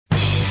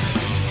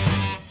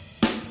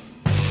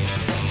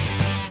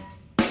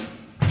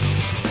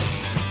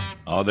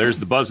Oh, there's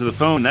the buzz of the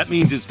phone. That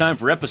means it's time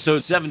for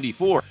episode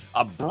 74,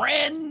 a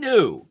brand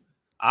new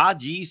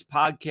OG's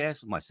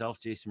podcast with myself,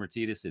 Jason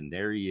Myrtetus, and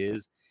there he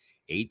is,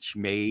 H.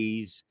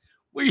 Mays.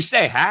 What do you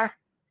say, huh?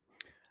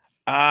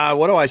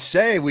 What do I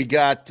say? We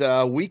got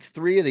week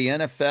 3 of the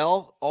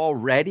NFL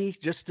already.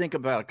 Just think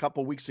about a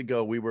couple weeks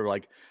ago, we were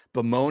like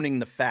bemoaning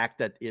the fact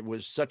that it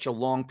was such a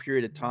long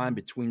period of time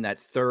between that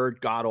third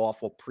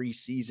god-awful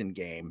preseason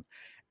game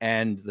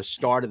and the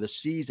start of the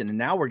season. And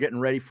now we're getting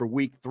ready for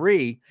week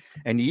 3.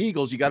 And the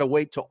Eagles, you got to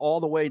wait till all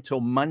the way till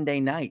Monday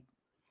night.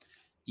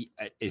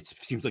 It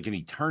seems like an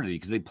eternity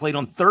because they played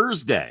on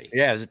Thursday.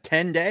 Yeah, it's a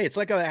 10-day. It's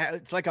like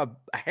a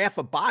half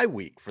a bye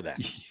week for them.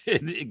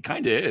 It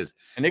kind of is.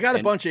 And they got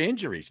a bunch of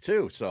injuries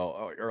too.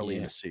 So early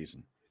in the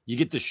season, you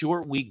get the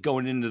short week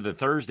going into the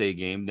Thursday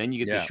game. Then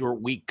you get the short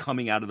week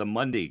coming out of the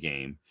Monday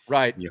game.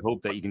 Right. And you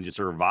hope that you can just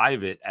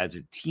survive it as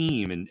a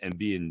team and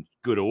be in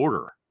good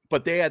order.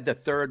 But they had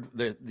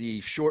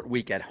the short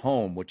week at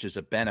home, which is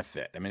a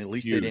benefit. I mean, at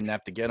least they didn't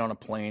have to get on a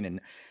plane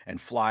and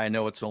fly. I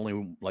know it's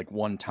only like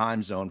one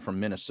time zone from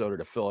Minnesota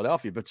to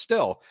Philadelphia, but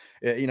still,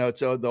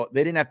 so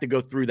they didn't have to go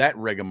through that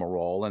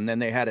rigmarole. And then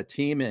they had a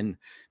team in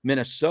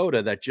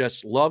Minnesota that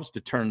just loves to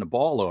turn the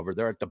ball over.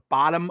 They're at the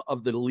bottom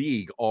of the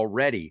league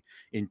already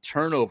in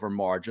turnover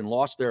margin,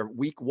 lost their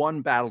week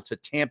 1 battle to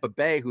Tampa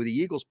Bay, who the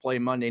Eagles play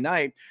Monday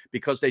night,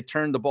 because they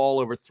turned the ball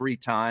over 3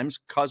 times.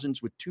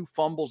 Cousins with 2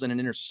 fumbles and an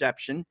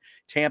interception.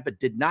 Tampa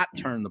did not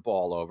turn the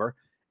ball over.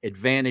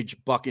 Advantage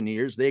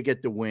Buccaneers. They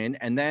get the win.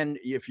 And then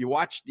if you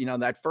watched,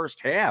 that first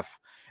half,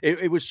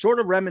 it was sort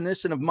of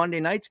reminiscent of Monday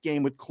night's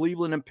game with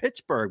Cleveland and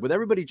Pittsburgh, with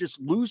everybody just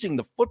losing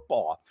the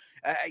football.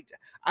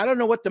 I don't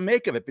know what to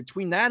make of it.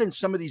 Between that and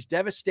some of these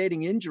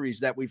devastating injuries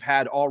that we've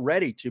had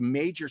already to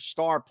major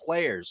star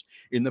players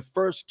in the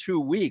first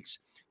 2 weeks,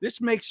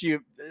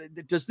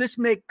 does this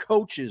make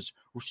coaches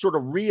sort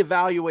of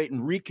reevaluate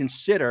and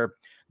reconsider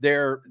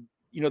their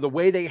the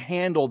way they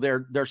handle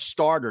their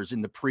starters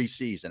in the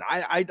preseason?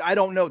 I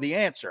don't know the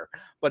answer,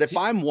 but if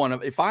I'm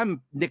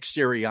Nick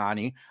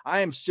Sirianni,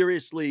 I am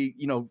seriously,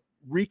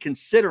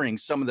 reconsidering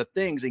some of the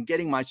things and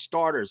getting my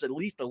starters at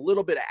least a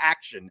little bit of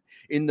action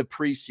in the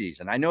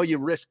preseason. I know you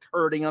risk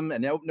hurting them,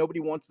 and nobody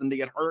wants them to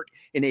get hurt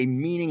in a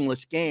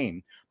meaningless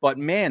game, but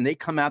man, they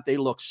come out, they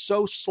look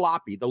so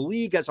sloppy. The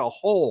league as a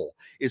whole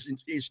is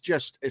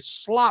just a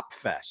slop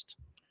fest.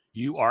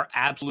 You are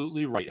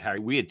absolutely right, Harry.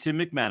 We had Tim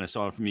McManus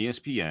on from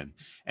ESPN,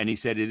 and he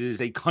said it is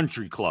a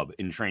country club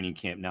in training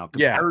camp now,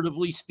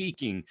 comparatively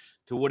speaking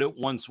to what it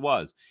once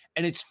was.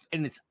 And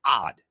it's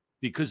odd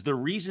because the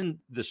reason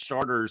the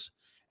starters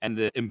and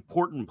the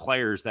important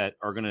players that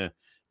are going to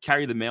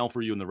carry the mail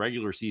for you in the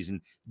regular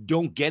season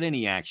don't get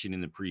any action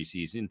in the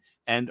preseason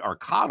and are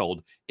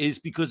coddled is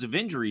because of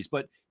injuries.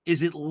 But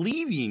is it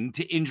leading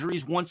to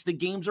injuries once the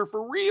games are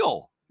for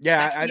real?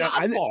 Yeah, that's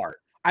the odd part.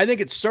 I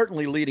think it's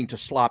certainly leading to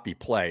sloppy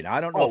play. Now,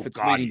 I don't know if it's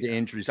leading to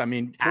injuries. I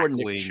mean, poor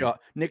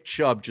Nick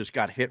Chubb just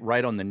got hit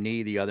right on the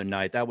knee the other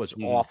night. That was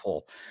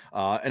awful.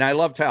 And I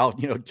loved how,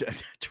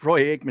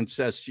 Troy Aikman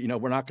says,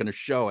 we're not going to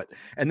show it.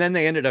 And then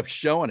they ended up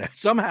showing it.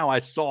 Somehow I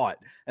saw it.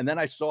 And then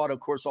I saw it,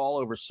 of course, all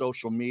over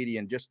social media.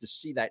 And just to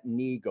see that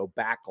knee go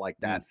back like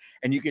that.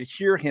 And you could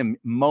hear him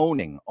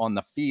moaning on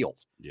the field.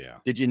 Yeah.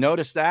 Did you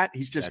notice that?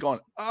 He's just going,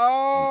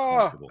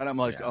 oh. And I'm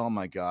like, oh,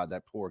 my God,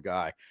 that poor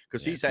guy.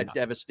 Because he's had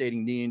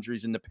devastating knee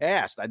injuries in the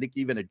past. I think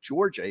even at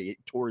Georgia, he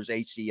tore his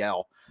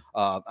ACL,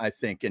 I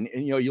think. And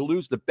you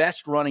lose the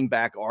best running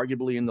back,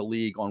 arguably in the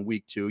league, on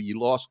week 2. You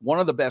lost one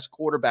of the best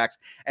quarterbacks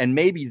and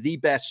maybe the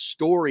best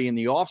story in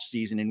the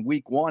offseason in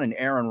week 1 in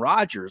Aaron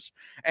Rodgers.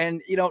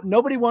 And,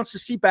 nobody wants to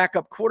see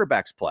backup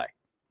quarterbacks play.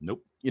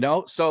 Nope.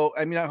 So,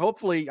 I mean,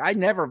 hopefully I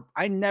never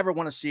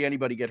want to see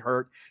anybody get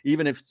hurt,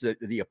 even if it's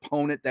the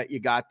opponent that you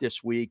got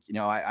this week.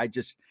 I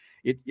just,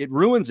 it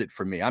ruins it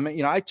for me. I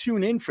mean, I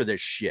tune in for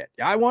this shit.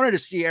 I wanted to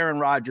see Aaron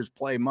Rodgers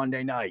play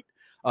Monday night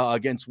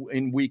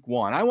in week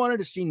 1. I wanted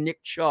to see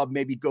Nick Chubb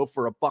maybe go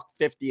for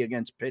 $150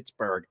 against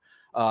Pittsburgh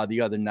the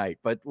other night,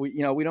 but we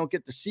don't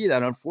get to see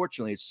that.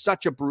 Unfortunately, it's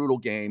such a brutal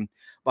game,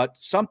 but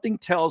something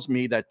tells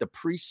me that the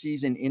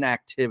preseason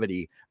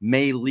inactivity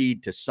may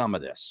lead to some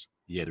of this.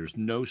 Yeah, there's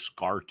no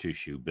scar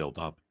tissue built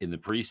up in the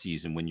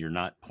preseason when you're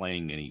not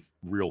playing any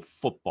real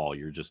football.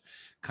 You're just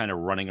kind of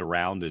running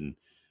around and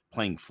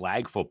playing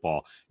flag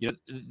football.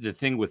 The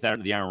thing with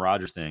the Aaron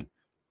Rodgers thing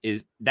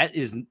is that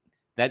is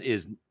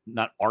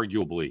not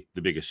arguably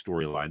the biggest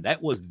storyline.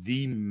 That was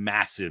the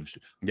massive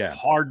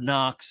Hard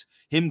Knocks,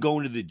 him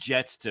going to the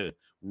Jets to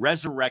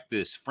resurrect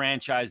this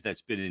franchise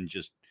that's been in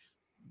just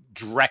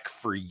dreck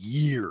for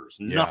years.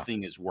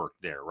 Nothing has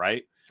worked there,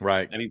 right?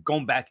 Right. I mean,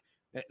 going back,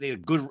 they had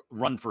a good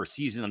run for a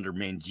season under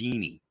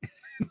Mangini.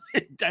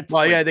 They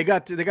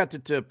got to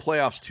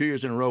playoffs 2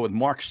 years in a row with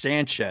Mark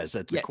Sanchez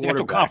at the quarterback. They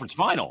got to conference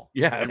final.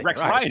 Yeah, and Rex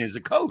Ryan is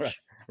a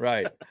coach.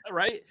 Right.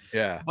 Right.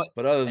 Yeah.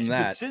 But other than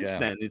that, since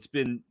then, it's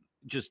been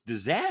just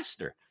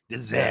disaster.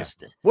 Yeah.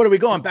 What are we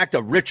going back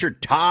to?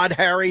 Richard Todd,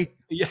 Harry?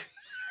 Yeah.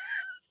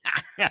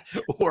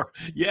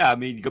 I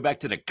mean, you go back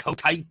to the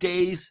Kotite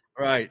days.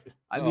 Right.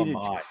 I mean,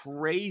 it's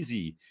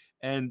crazy.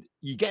 And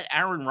you get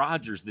Aaron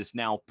Rodgers, this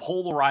now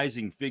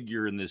polarizing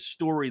figure in this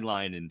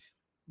storyline. And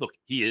look,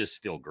 he is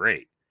still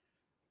great.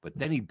 But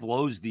then he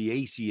blows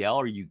the ACL.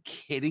 Are you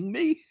kidding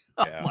me?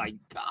 Yeah. Oh, my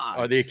God.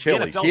 Oh, the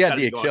Achilles. He had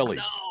the Achilles.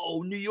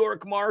 No, New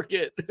York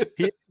market.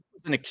 He was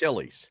an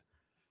Achilles.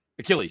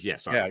 Achilles,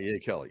 yes. Yeah, the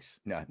Achilles.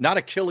 No, not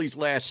Achilles'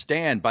 Last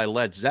Stand by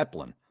Led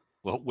Zeppelin.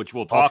 Well, which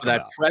we'll talk about.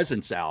 That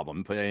Presence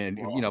album. And,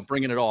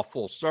 bringing it all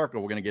full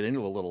circle, we're going to get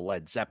into a little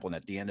Led Zeppelin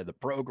at the end of the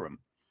program.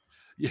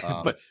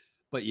 Yeah,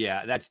 but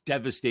yeah, that's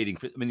devastating.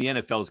 I mean, the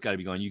NFL's got to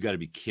be going, you got to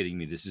be kidding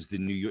me. This is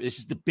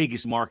the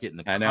biggest market in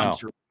the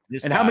country.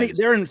 And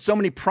they're in so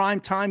many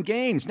primetime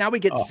games. Now we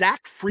get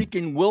Zach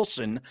freaking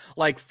Wilson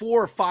like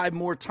 4 or 5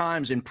 more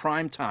times in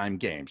primetime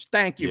games.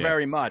 Thank you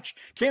very much.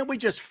 Can't we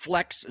just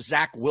flex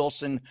Zach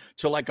Wilson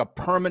to like a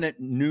permanent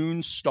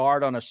noon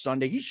start on a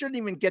Sunday? He shouldn't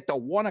even get the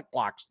 1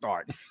 o'clock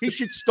start. He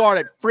should start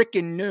at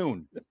freaking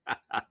noon.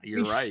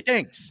 You're right. He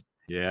stinks.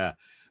 Yeah.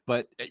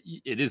 But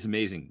it is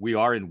amazing. We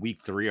are in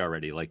week 3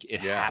 already. Like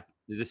it happened.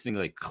 This thing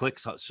like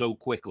clicks so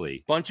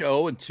quickly. Bunch of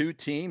 0-2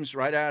 teams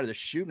right out of the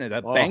chute.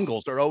 The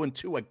Bengals are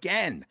 0-2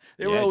 again.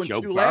 They were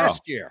 0-2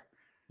 last year.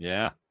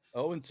 Yeah.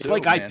 0-2. It's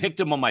like I picked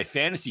him on my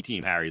fantasy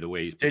team, Harry, the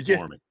way he's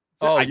performing.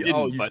 I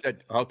didn't. You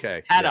said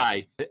okay.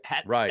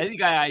 Any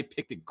guy I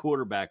picked at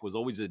quarterback was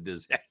always a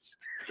disaster.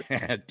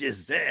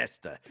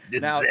 Disaster.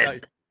 Now,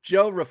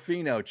 Joe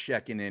Ruffino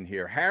checking in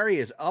here. Harry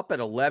is up at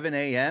 11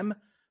 a.m.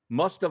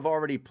 Must have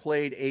already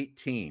played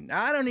 18.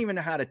 Now, I don't even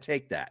know how to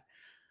take that.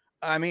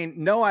 I mean,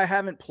 no, I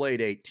haven't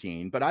played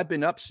 18, but I've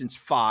been up since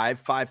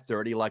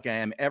 5:30 like I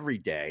am every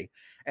day.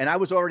 And I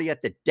was already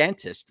at the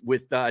dentist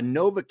with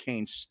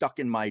Novocaine stuck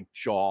in my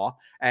jaw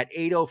at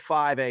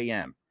 8:05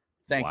 a.m.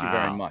 Thank you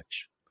very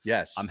much.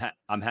 Yes.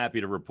 I'm happy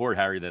to report,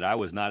 Harry, that I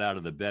was not out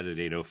of the bed at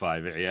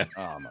 8:05 a.m.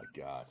 Oh, my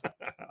God.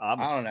 I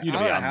don't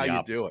know how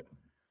you do it.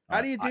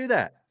 How do you do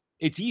that?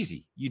 It's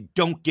easy. You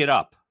don't get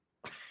up.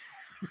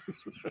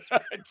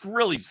 It's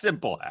really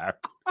simple, Harry.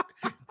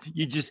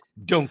 You just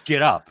don't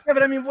get up. Yeah,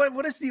 but I mean,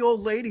 what does the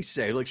old lady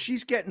say? Like,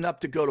 she's getting up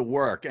to go to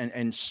work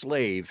and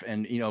slave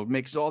and,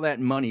 makes all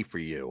that money for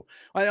you.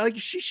 Like,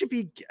 she should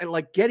be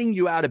like getting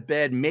you out of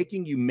bed,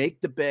 making you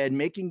make the bed,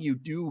 making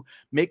you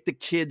make the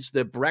kids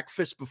the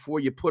breakfast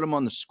before you put them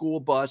on the school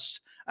bus.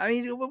 I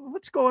mean,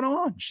 what's going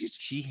on?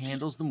 She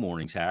handles the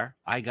mornings, Harry.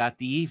 I got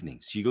the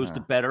evenings. She goes to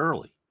bed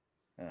early.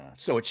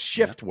 So it's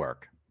shift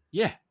work.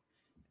 Yeah.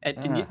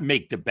 And you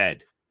make the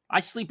bed. I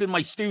sleep in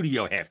my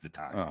studio half the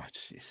time. Oh,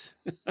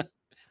 jeez.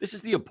 This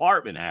is the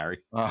apartment, Harry.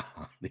 I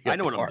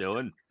know what I'm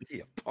doing.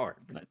 The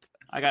apartment.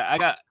 I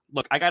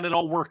got it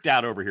all worked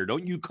out over here.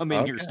 Don't you come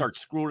in here and start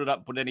screwing it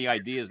up, put any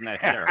ideas in that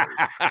head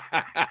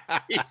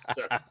of Jesus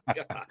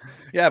God.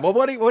 Yeah, well,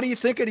 what do you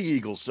think of the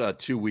Eagles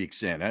 2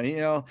 weeks in?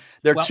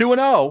 They're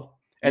 2-0.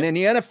 And in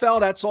the NFL,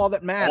 that's all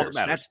that matters.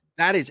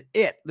 That is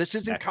it. This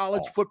isn't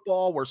college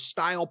football where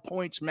style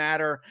points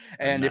matter.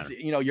 And if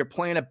you're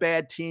playing a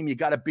bad team, you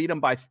got to beat them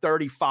by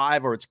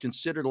 35 or it's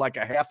considered like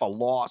a half a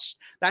loss.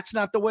 That's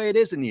not the way it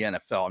is in the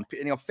NFL.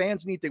 And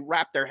fans need to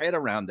wrap their head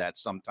around that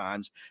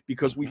sometimes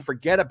because we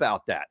forget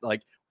about that.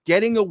 Like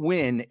getting a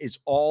win is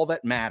all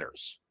that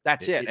matters.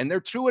 That's it. And they're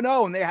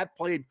 2-0 and they have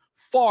played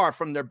far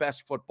from their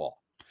best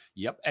football.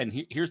 Yep.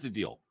 And here's the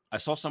deal. I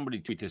saw somebody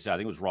tweet this out. I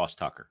think it was Ross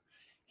Tucker.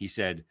 He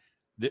said,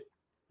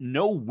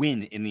 no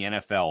win in the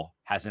NFL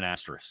has an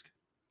asterisk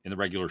in the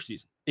regular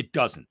season. It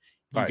doesn't.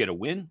 You get a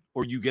win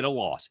or you get a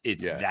loss.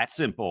 It's that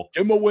simple.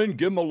 Give them a win,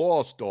 give them a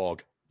loss,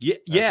 dog.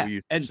 Yeah.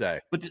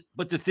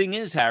 But the thing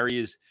is, Harry,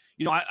 is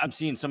I'm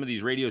seeing some of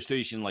these radio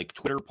station like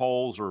Twitter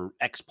polls or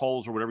X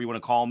polls or whatever you want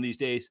to call them these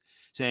days,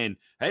 saying,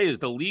 "Hey, is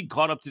the league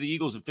caught up to the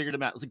Eagles and figured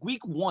them out?" It's like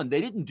week 1,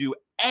 they didn't do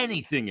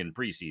anything in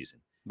preseason.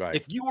 Right.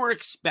 If you were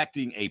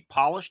expecting a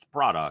polished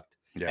product.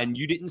 And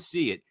you didn't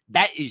see it,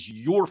 that is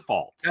your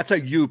fault. That's a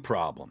you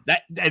problem.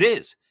 That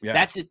is. Yeah.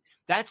 That's it.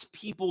 That's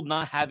people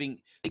not having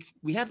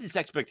we have this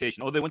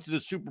expectation. Oh, they went to the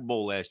Super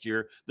Bowl last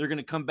year. They're going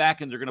to come back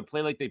and they're going to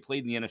play like they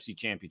played in the NFC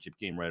Championship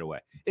game right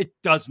away. It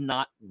does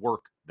not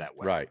work that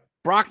way. Right.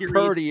 Brock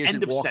Purdy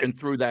isn't walking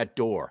through that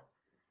door.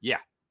 Yeah.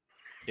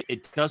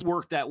 It does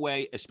work that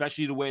way,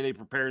 especially the way they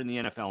prepare in the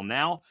NFL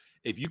now.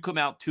 If you come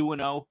out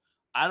 2-0,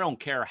 I don't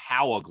care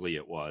how ugly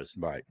it was.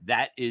 Right.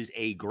 That is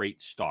a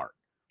great start.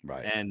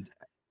 Right. And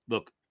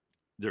look,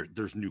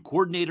 there's new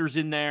coordinators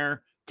in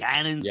there.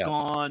 Gannon's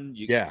gone.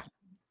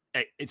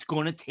 It's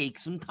going to take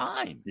some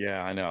time.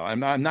 Yeah, I know.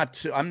 I'm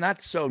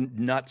not so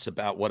nuts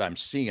about what I'm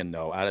seeing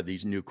though out of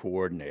these new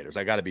coordinators.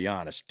 I got to be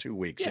honest. 2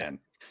 weeks in,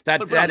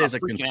 that is a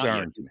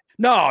concern to me.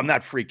 No, I'm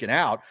not freaking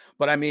out.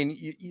 But I mean,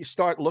 you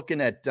start looking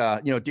at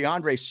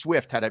DeAndre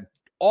Swift had an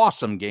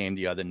awesome game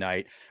the other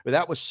night, but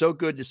that was so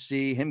good to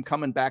see him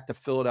coming back to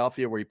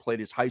Philadelphia where he played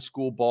his high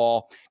school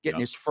ball,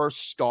 getting his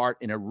first start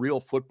in a real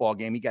football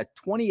game. He got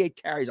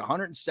 28 carries,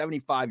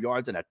 175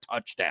 yards and a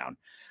touchdown.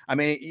 I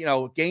mean,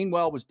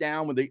 Gainwell was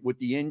down with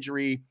the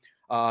injury.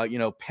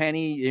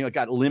 Penny,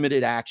 got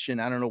limited action.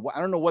 I don't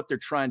know what they're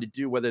trying to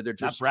do, whether they're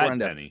just trying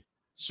to Penny.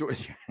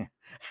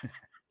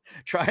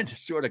 trying to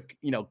sort of,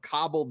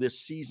 cobble this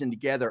season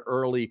together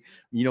early,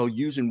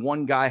 using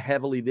one guy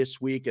heavily this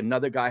week,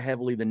 another guy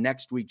heavily the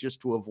next week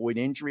just to avoid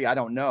injury. I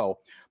don't know.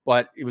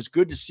 But it was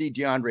good to see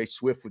DeAndre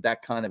Swift with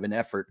that kind of an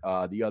effort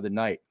the other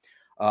night.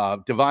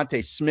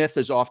 Devontae Smith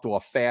is off to a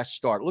fast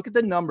start. Look at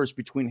the numbers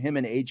between him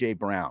and A.J.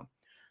 Brown.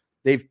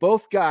 They've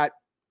both got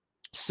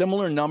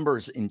similar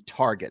numbers in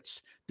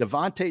targets.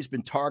 Devontae's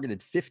been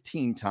targeted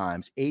 15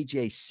 times,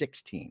 A.J.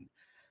 16.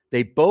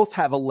 They both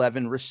have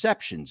 11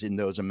 receptions in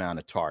those amount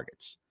of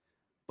targets.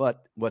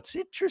 But what's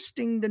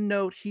interesting to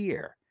note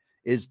here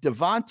is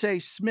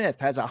Devontae Smith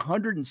has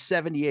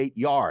 178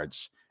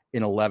 yards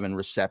in 11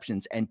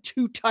 receptions and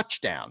 2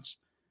 touchdowns.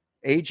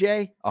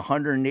 AJ,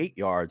 108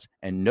 yards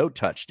and no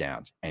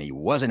touchdowns. And he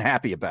wasn't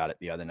happy about it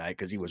the other night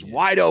because he was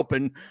wide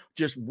open,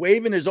 just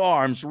waving his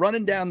arms,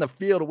 running down the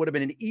field. It would have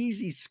been an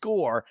easy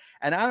score.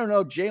 And I don't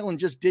know, Jalen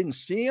just didn't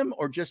see him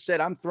or just said,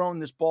 I'm throwing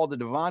this ball to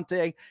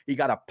Devontae. He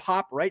got a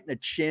pop right in the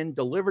chin,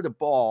 delivered a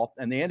ball,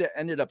 and they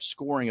ended up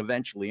scoring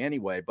eventually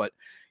anyway. But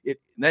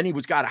then he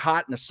got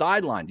hot in the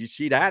sideline. Do you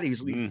see that?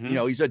 He's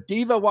a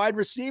diva wide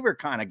receiver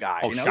kind of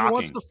guy. He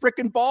wants the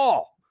freaking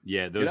ball.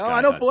 Yeah, those guys,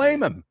 I don't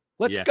blame him.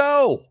 Let's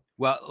go.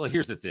 Well,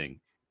 here's the thing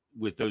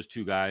with those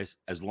two guys.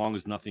 As long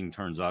as nothing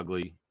turns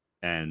ugly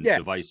and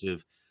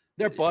divisive,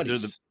 they're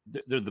buddies.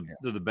 They're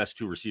the best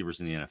 2 receivers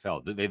in the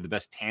NFL. They have the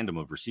best tandem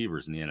of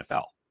receivers in the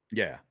NFL.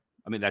 Yeah,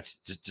 I mean that's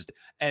just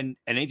and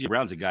AJ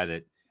Brown's a guy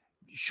that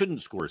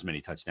shouldn't score as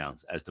many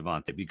touchdowns as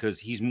Devontae because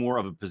he's more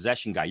of a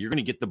possession guy. You're going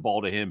to get the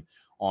ball to him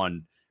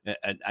on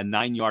a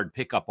 9-yard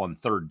pickup on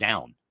 3rd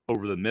down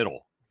over the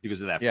middle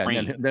because of that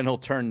frame. And then he'll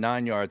turn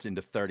 9 yards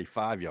into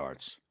 35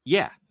 yards.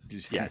 Yeah.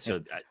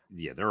 So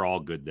they're all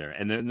good there,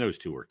 and then those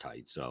 2 are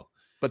tight. So,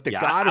 but the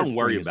Goddard, I don't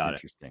worry about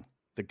it.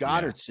 The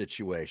Goddard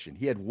situation.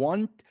 He had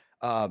 1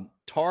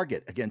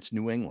 target against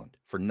New England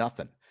for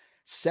nothing.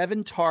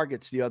 7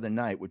 targets the other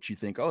night, which you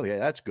think, oh yeah,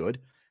 that's good.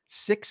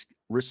 6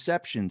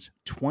 receptions,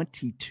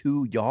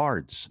 22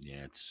 yards.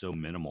 Yeah, it's so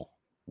minimal.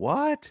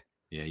 What?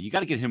 Yeah, you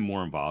got to get him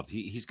more involved.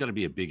 He's got to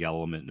be a big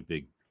element and a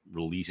big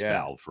release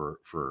valve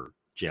for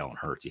Jalen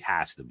Hurts. He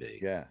has to be.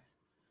 Yeah.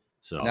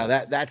 So now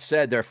that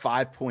said, they're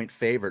 5-point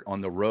favorite on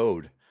the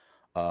road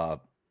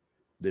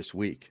this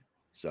week.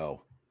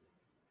 So,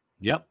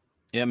 yep.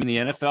 Yeah, I mean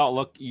the NFL.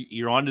 Look,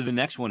 you're on to the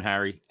next one,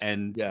 Harry,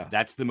 and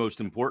that's the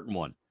most important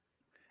one.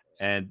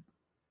 And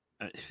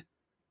I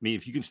mean,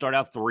 if you can start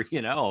out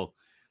 3-0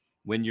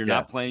 when you're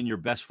not playing your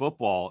best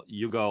football,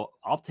 you go,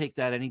 I'll take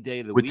that any day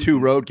of the week. With 2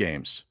 road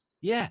games.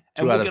 Yeah,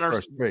 2 out of the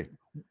first 3.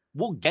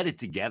 We'll get it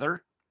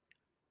together.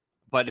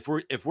 But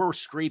if we're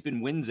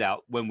scraping wins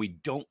out when we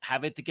don't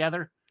have it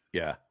together.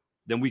 Yeah.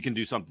 Then we can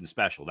do something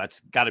special. That's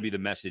got to be the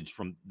message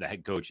from the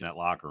head coach in that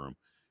locker room.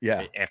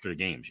 Yeah. After the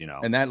games,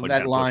 And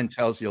that line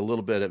tells you a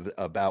little bit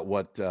about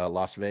what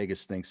Las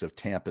Vegas thinks of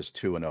Tampa's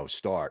 2-0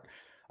 start.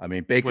 I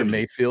mean, Baker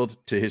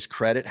Mayfield, to his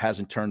credit,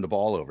 hasn't turned the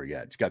ball over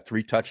yet. He's got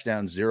 3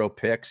 touchdowns, 0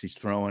 picks. He's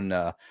throwing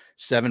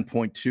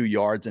 7.2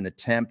 yards an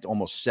attempt,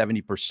 almost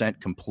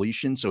 70%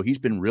 completion. So he's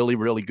been really,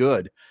 really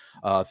good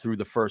through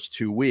the first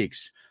 2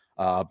 weeks.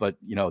 But,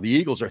 the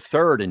Eagles are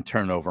 3rd in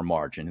turnover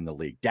margin in the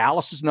league.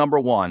 Dallas is number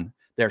 1.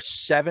 They're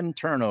 7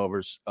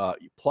 turnovers,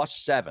 plus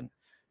 7.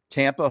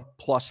 Tampa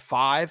plus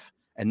 5,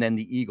 and then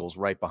the Eagles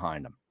right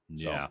behind them.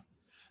 Yeah.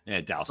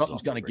 Dallas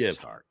is going to give.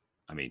 Start.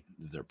 I mean,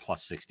 they're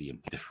plus 60 in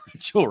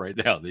differential right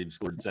now. They've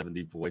scored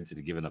 70 points and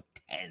they've given up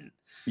 10.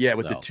 Yeah,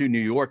 with the 2 New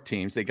York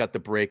teams, they got the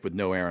break with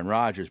no Aaron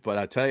Rodgers. But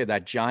I'll tell you,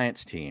 that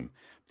Giants team,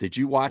 did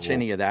you watch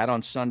any of that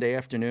on Sunday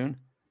afternoon?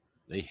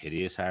 They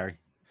hideous, Harry.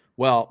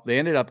 Well, they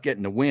ended up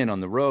getting a win on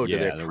the road to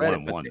their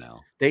credit. They're 1-1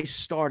 now. They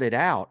started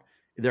out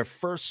their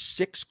first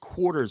 6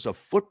 quarters of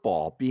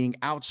football being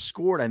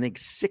outscored, I think,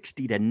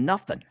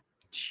 60-0.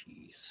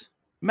 Jeez.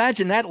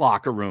 Imagine that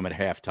locker room at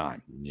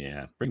halftime.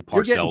 Yeah. Bring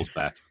Parcells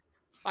back.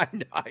 I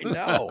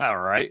know. All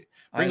right.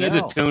 Bring in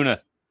the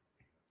tuna.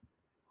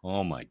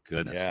 Oh, my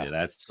goodness. Yeah,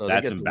 that's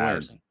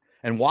embarrassing.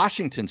 And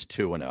Washington's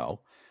 2-0,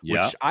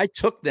 which I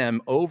took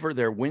them over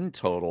their win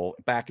total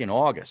back in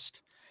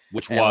August.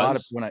 Which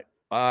was?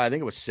 I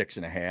think it was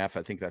 6.5.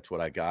 I think that's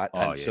what I got.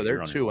 So they're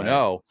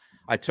 2-0.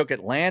 I took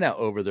Atlanta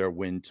over their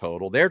win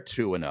total. They're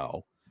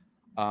 2-0.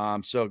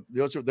 So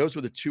those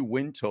were the 2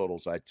 win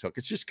totals I took.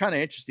 It's just kind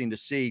of interesting to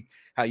see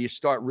how you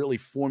start really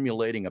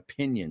formulating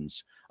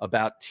opinions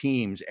about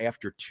teams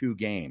after 2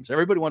 games.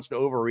 Everybody wants to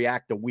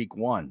overreact to week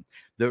 1.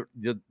 The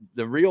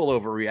real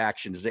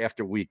overreaction is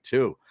after week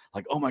 2.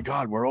 Like, oh my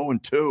God, we're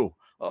 0-2.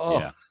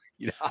 Oh,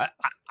 yeah.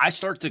 I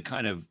start to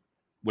kind of,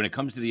 when it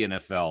comes to the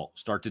NFL,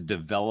 start to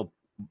develop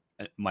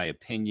my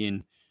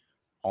opinion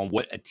on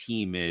what a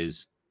team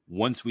is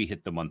once we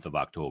hit the month of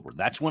October.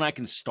 That's when I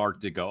can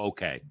start to go,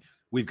 okay,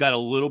 we've got a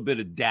little bit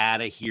of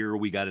data here.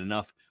 We got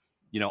enough,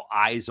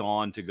 eyes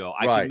on to go.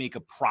 I can make a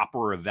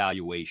proper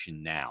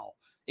evaluation now.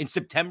 In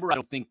September, I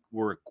don't think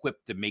we're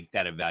equipped to make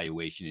that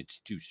evaluation. It's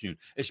too soon,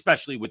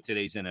 especially with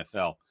today's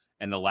NFL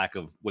and the lack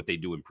of what they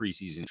do in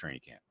preseason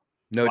training camp.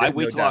 I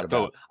wait till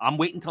October. I'm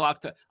waiting till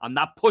October. I'm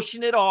not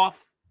pushing it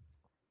off.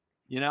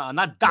 I'm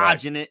not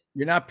dodging it.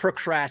 You're not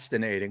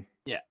procrastinating.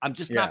 Yeah, I'm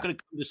just not going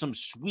to come to some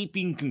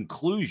sweeping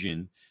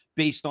conclusion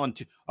based on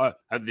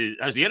has the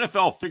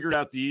NFL figured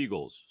out the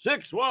Eagles?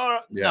 6-1?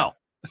 Yeah. No.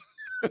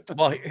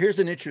 Well, here's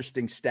an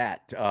interesting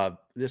stat.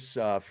 This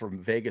from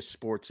Vegas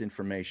Sports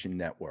Information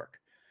Network.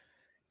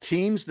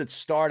 Teams that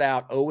start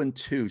out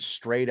 0-2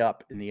 straight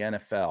up in the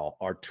NFL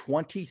are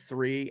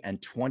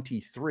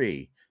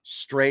 23-23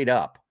 straight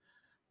up,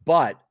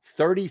 but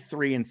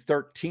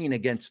 33-13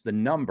 against the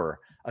number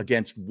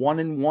against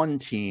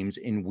 1-1 teams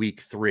in week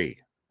 3.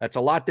 That's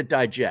a lot to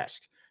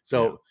digest.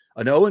 So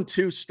an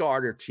 0-2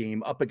 starter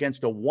team up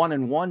against a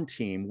 1-1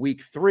 team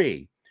week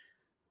 3.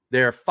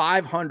 They're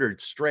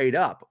 500 straight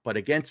up, but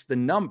against the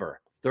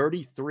number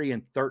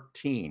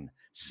 33-13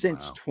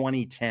 since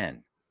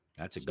 2010.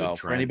 That's a good trend.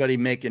 For anybody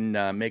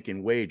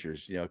making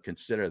wagers,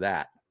 consider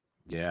that.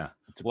 Yeah,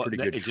 it's a pretty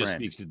good trend. It just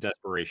speaks to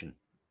desperation.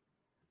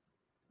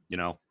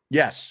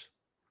 Yes,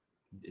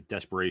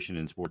 desperation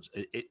in sports.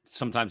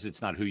 Sometimes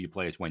it's not who you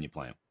play; it's when you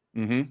play them.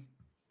 Mm-hmm.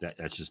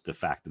 That's just the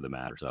fact of the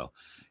matter. So,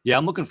 yeah,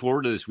 I'm looking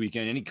forward to this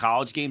weekend. Any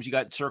college games you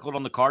got circled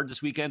on the card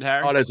this weekend,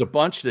 Harry? Oh, there's a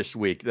bunch this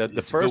week. The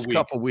first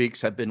couple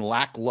weeks have been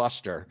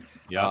lackluster,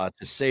 to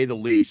say the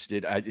least.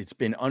 It's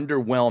been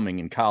underwhelming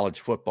in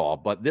college football,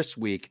 but this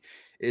week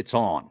it's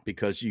on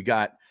because you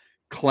got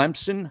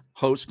Clemson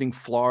hosting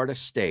Florida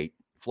State.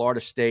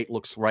 Florida State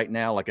looks right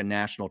now like a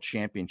national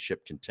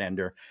championship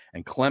contender,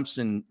 and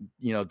Clemson,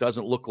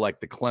 doesn't look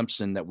like the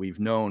Clemson that we've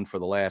known for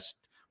the last,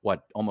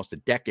 almost a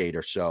decade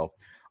or so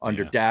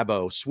under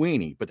Dabo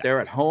Sweeney. But they're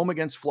at home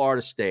against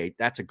Florida State.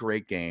 That's a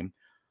great game.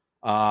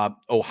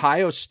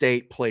 Ohio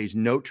State plays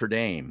Notre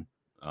Dame.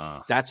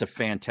 That's a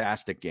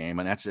fantastic game,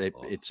 and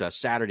it's a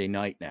Saturday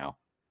night now.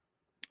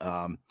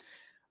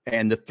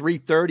 And the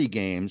 3:30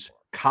 games,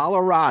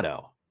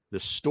 Colorado, the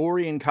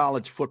story in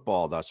college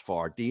football thus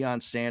far,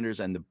 Deion Sanders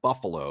and the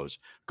Buffaloes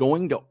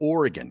going to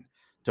Oregon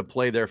to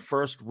play their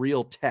first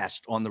real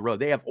test on the road.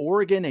 They have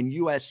Oregon and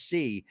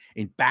USC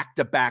in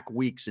back-to-back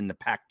weeks in the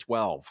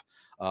Pac-12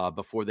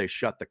 before they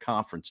shut the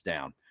conference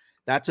down.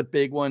 That's a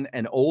big one.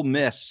 And Ole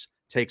Miss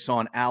takes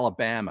on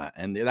Alabama.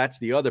 And that's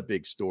the other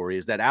big story,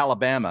 is that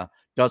Alabama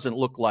doesn't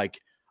look like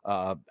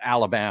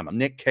Alabama,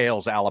 Nick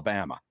Cale's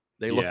Alabama.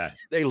 They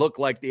look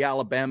like the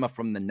Alabama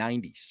from the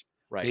 90s.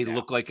 Right. They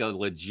look like a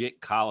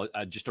legit college,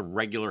 just a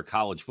regular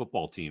college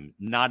football team,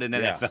 not an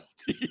NFL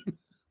team.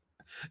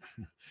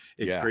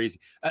 It's crazy.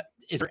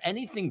 Is there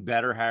anything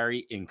better,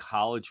 Harry, in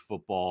college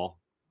football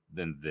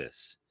than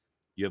this?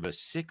 You have a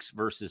 6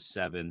 versus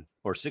 7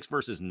 or 6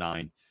 versus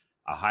 9.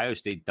 Ohio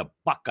State, the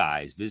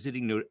Buckeyes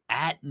visiting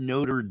at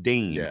Notre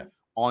Dame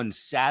on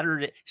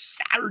Saturday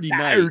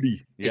night.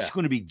 It's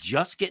going to be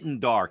just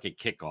getting dark at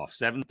kickoff,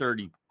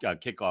 7:30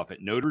 kickoff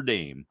at Notre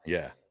Dame.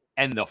 Yeah.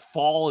 And the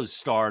fall is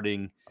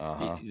starting.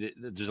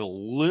 There's a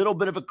little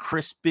bit of a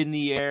crisp in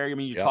the air. I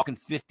mean, you're talking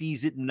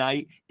 50s at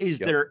night.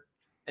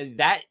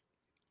 That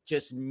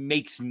just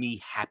makes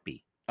me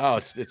happy. Oh,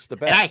 it's the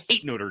best. And I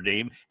hate Notre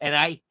Dame, and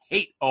I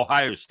hate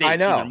Ohio State. I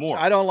know. Even more.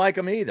 I don't like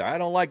them either. I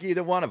don't like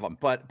either one of them.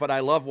 But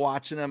I love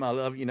watching them. I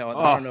love, I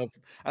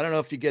don't know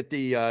if you get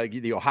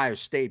the Ohio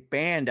State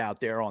band out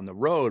there on the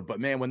road,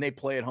 but man, when they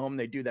play at home,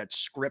 they do that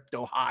script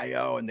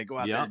Ohio, and they go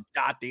out there and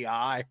dot the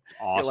I.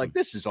 Awesome. You're like,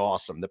 this is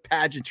awesome. The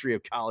pageantry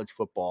of college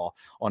football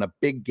on a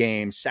big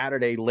game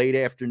Saturday late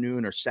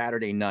afternoon or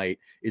Saturday night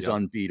is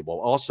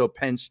unbeatable. Also,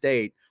 Penn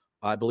State,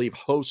 I believe,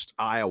 host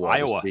Iowa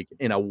this week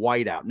in a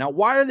whiteout. Now,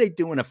 why are they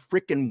doing a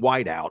freaking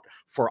whiteout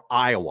for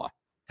Iowa?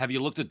 Have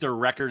you looked at their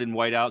record in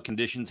whiteout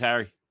conditions,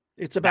 Harry?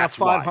 It's about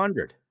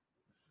 500.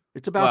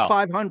 It's about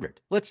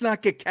 500. Let's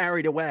not get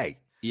carried away.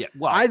 Yeah,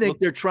 well, I think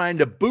they're trying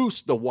to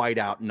boost the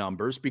whiteout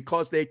numbers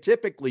because they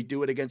typically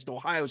do it against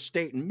Ohio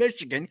State and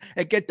Michigan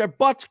and get their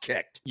butts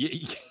kicked.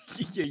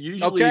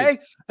 Usually, okay,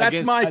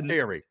 that's my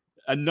theory.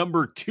 A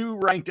number 2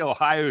 ranked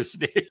Ohio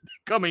State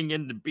coming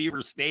into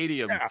Beaver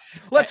Stadium. Yeah.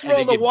 Let's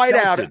roll the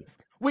whiteout.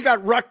 We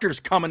got Rutgers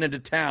coming into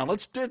town.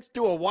 Let's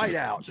do a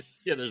whiteout.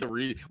 Yeah, there's a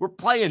reason. We're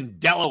playing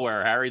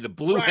Delaware, Harry. The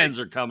Blue Hens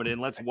are coming in.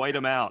 Let's white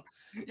them out.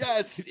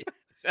 Yes.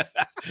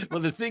 Well,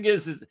 the thing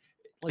is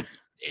like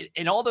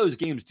in all those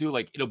games too,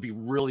 like it'll be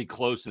really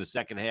close in the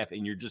second half,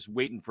 and you're just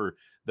waiting for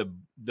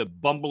the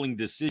bumbling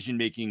decision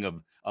making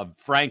of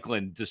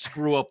Franklin to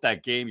screw up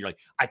that game. You're like,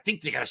 I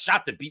think they got a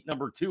shot to beat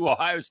number 2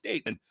 Ohio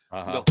State, and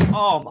you go,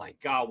 oh my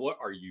God, what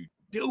are you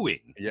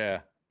doing? Yeah.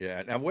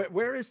 Now,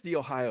 where is the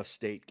Ohio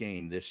State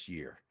game this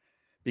year?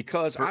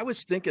 Because I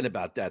was thinking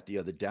about that the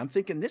other day. I'm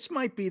thinking this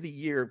might be the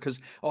year, because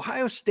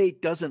Ohio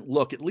State doesn't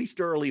look, at least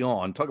early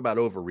on, talk about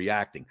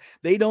overreacting.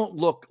 They don't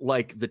look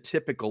like the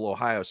typical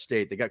Ohio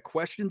State. They got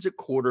questions at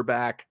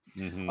quarterback.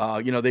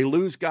 Mm-hmm. They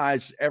lose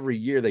guys every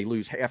year. They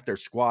lose half their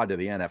squad to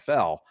the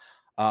NFL.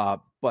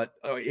 But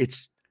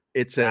it's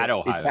at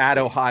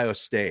Ohio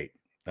State.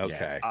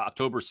 Okay. Yeah,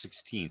 October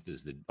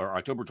 16th or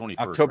October 21st.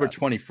 October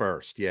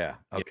 21st. Yeah.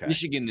 Okay. Yeah,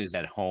 Michigan is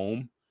at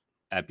home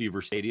at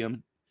Beaver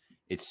Stadium.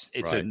 It's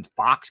a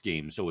Fox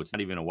game, so it's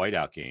not even a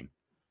whiteout game.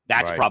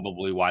 That's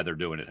probably why they're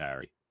doing it,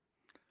 Harry.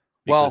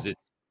 Because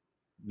it's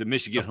the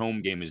Michigan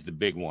home game is the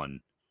big one.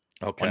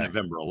 Okay. on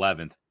November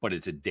 11th, but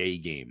it's a day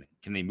game.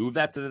 Can they move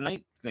that to the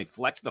night? Can they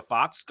flex the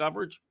Fox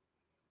coverage?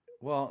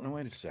 Well, no,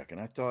 wait a second.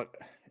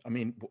 I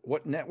mean,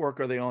 what network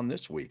are they on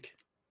this week?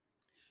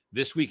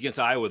 This week against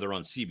Iowa, they're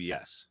on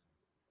CBS.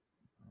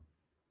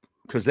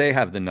 Because they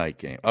have the night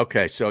game.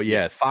 Okay, so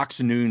yeah,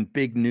 Fox noon,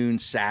 big noon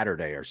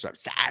Saturday or something.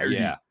 Saturday.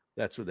 Yeah.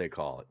 That's what they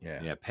call it.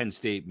 Yeah. Yeah, Penn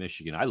State,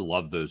 Michigan. I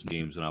love those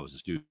games when I was a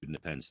student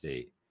at Penn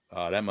State.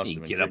 That must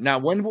have been get great. up. Now,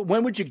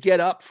 when would you get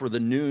up for the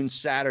noon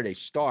Saturday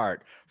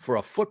start for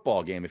a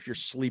football game if you're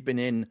sleeping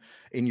in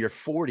your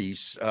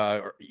 40s,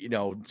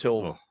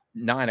 until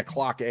 9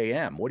 o'clock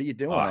a.m.? What are you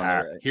doing?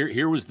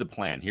 Here was the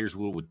plan. Here's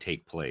what would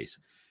take place.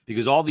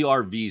 Because all the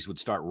RVs would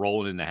start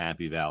rolling into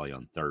Happy Valley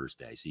on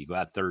Thursday. So you go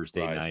out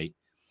Thursday night.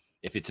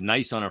 If it's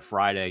nice on a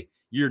Friday,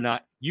 you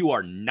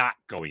are not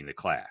going to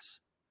class.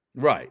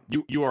 Right.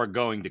 You are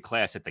going to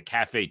class at the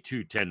Cafe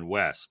 210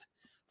 West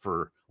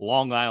for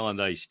Long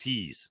Island iced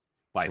teas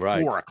by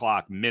 4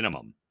 o'clock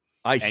minimum.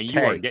 And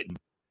you are getting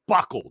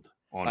buckled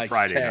on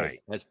Friday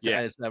night.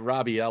 As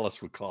Robbie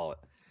Ellis would call it.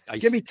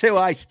 Give me 2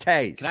 iced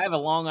teas. Can I have a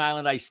Long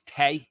Island iced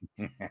tea?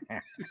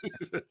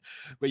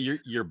 But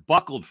you're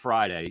buckled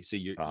Friday, so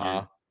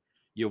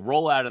you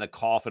roll out of the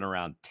coffin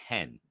around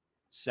 10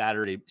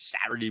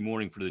 Saturday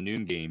morning for the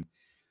noon game.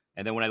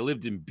 And then when I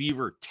lived in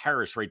Beaver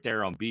Terrace right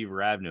there on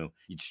Beaver Avenue,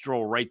 you'd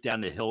stroll right down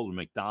the hill to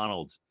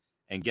McDonald's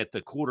and get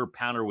the quarter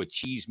pounder with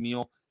cheese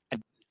meal.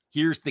 And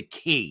here's the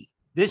key.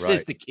 This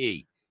is the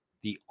key.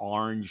 The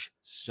orange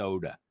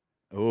soda.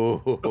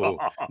 Oh,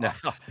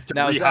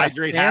 now is that a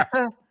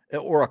Fanta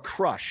or a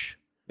Crush?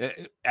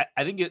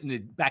 I think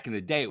back in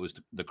the day, it was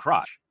the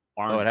Crush.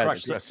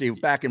 Orange Crush. See,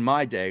 back in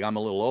my day, I'm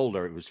a little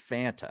older. It was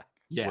Fanta.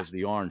 Yeah. Was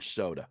the orange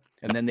soda.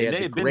 And then they had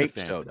the grape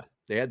soda.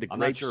 They had the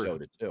grape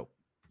soda too.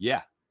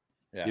 Yeah.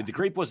 The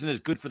grape wasn't as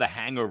good for the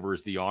hangover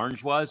as the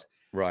orange was.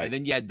 Right. And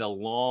then you had the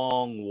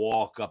long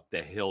walk up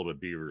the hill to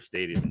Beaver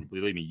Stadium. And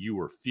believe me, you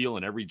were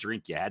feeling every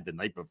drink you had the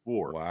night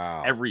before.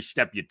 Wow. Every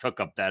step you took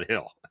up that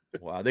hill.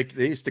 Wow. They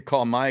used to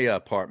call my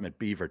apartment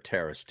Beaver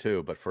Terrace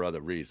too, but for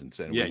other reasons.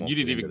 And you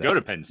didn't even go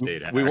to Penn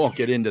State. We won't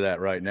get into that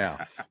right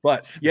now.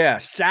 But yeah,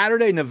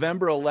 Saturday,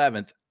 November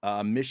 11th,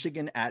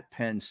 Michigan at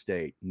Penn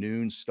State,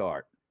 noon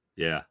start.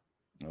 Yeah.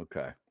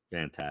 Okay.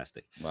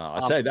 Fantastic. Wow.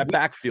 I'll tell you, that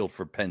backfield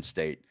for Penn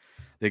State,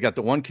 they got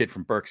the one kid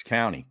from Berks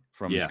County,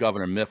 from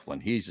Governor Mifflin.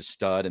 He's a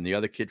stud. And the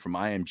other kid from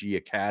IMG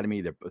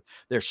Academy,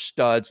 they're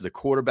studs. The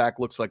quarterback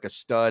looks like a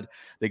stud.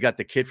 They got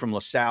the kid from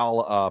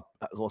LaSalle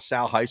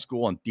High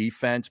School on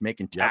defense,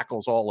 making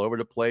tackles all over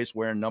the place,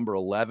 wearing number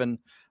 11.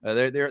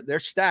 They're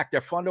stacked.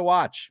 They're fun to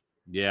watch.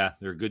 Yeah,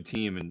 they're a good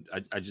team. And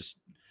I just,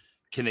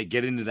 can they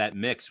get into that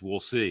mix? We'll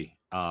see.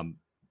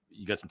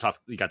 You got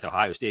the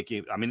Ohio State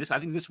game. I mean, I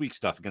think this week's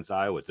tough against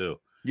Iowa too.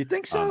 You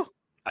think so?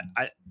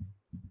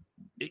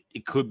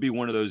 It could be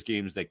one of those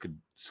games that could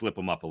slip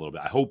them up a little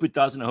bit. I hope it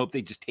doesn't. I hope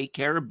they just take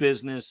care of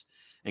business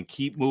and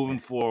keep moving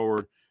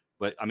forward.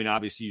 But I mean,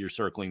 obviously, you're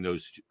circling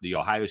the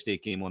Ohio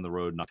State game on the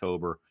road in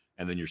October,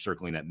 and then you're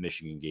circling that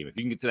Michigan game. If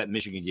you can get to that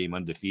Michigan game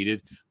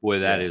undefeated, boy,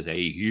 that is a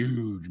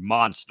huge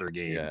monster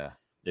game. Yeah.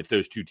 If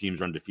those two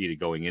teams are undefeated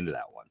going into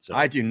that one. So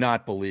I do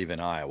not believe in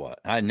Iowa.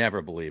 I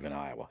never believe in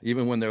Iowa.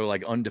 Even when they're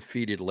like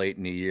undefeated late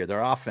in the year,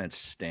 their offense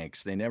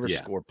stinks. They never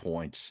score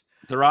points.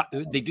 They're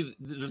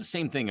the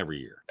same thing every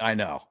year. I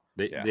know.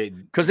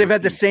 Because they've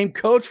had the same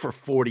coach for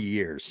 40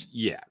 years.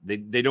 Yeah,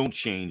 they don't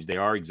change. They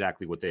are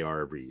exactly what they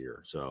are every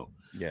year. So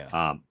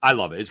I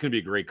love it. It's going to be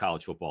a great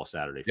college football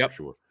Saturday for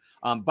sure.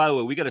 By the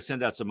way, we got to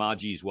send out some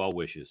Aji's well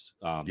wishes.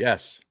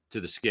 To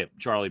the skip,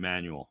 Charlie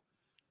Manuel.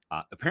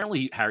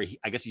 Apparently, Harry,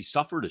 I guess he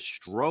suffered a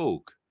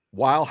stroke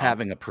while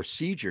having a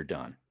procedure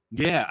done.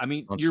 Yeah, I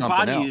mean, your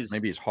body is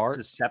maybe his heart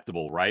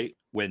susceptible, right?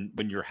 When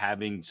you're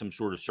having some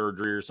sort of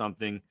surgery or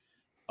something,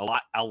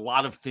 a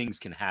lot of things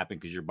can happen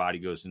because your body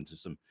goes into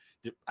some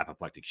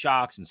apoplectic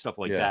shocks and stuff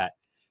like that.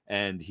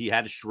 And he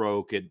had a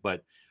stroke.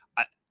 But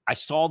I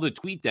saw the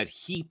tweet that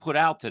he put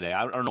out today.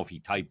 I don't know if he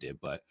typed it,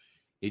 but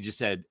he just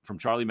said, from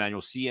Charlie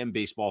Manuel, CM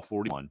Baseball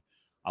 41.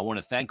 I want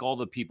to thank all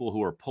the people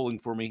who are pulling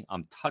for me.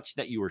 I'm touched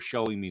that you are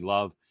showing me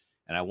love.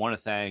 And I want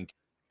to thank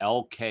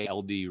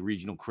LKLD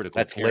Regional Critical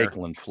Care. That's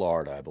Lakeland,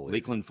 Florida, I believe.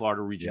 Lakeland,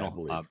 Florida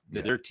Regional.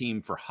 Their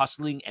team for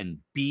hustling and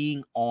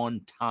being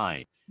on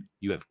time.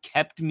 You have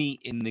kept me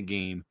in the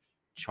game,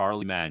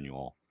 Charlie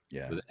Manuel.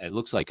 Yeah. It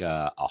looks like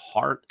a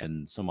heart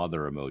and some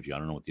other emoji. I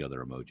don't know what the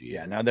other emoji is.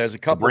 Yeah, now there's a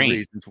couple of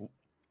reasons. Well,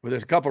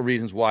 there's a couple of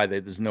reasons why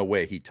there's no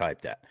way he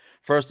typed that.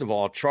 First of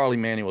all, Charlie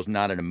Manuel is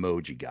not an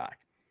emoji guy.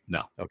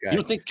 No. Okay. You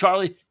don't think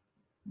Charlie?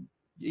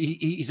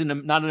 He's not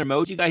an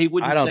emoji guy. He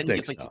wouldn't. I don't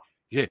think so.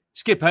 Yeah,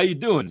 Skip, how you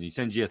doing? He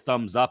sends you a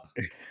thumbs up.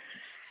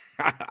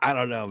 I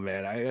don't know,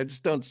 man. I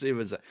just don't see him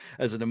as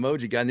an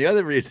emoji guy. And the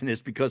other reason is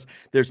because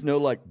there's no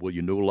like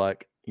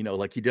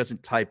he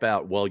doesn't type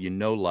out. I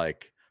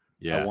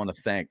want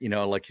to thank.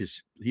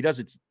 He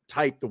doesn't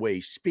type the way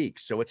he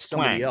speaks, so it's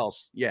somebody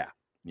else. Yeah.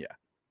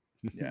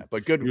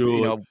 But good.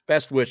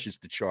 Best wishes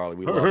to Charlie.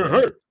 We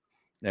love him.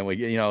 And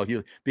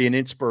he'll be an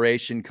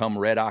inspiration come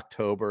Red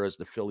October as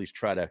the Phillies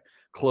try to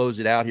close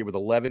it out here with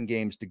 11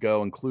 games to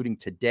go, including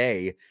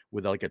today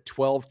with like a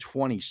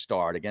 12:20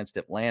 start against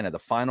Atlanta, the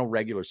final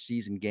regular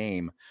season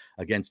game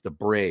against the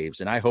Braves.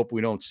 And I hope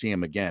we don't see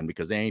them again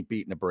because they ain't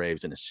beating the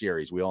Braves in a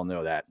series. We all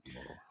know that.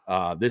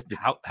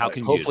 How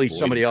can hopefully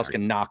somebody else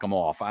can knock them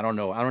off? I don't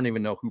know. I don't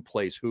even know who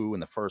plays who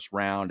in the first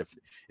round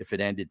if it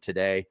ended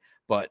today.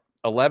 But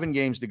 11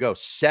 games to go,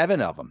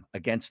 7 of them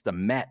against the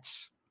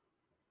Mets.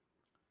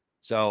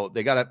 So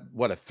they got a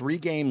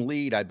 3-game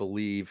lead, I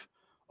believe,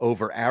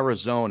 over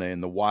Arizona in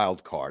the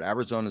wild card.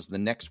 Arizona's the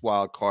next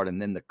wild card, and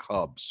then the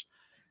Cubs.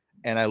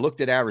 And I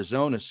looked at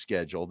Arizona's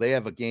schedule. They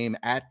have a game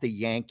at the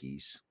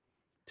Yankees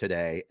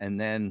today, and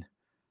then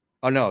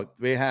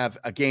they have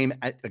a game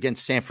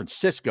against San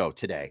Francisco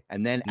today,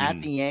 and then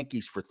at the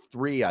Yankees for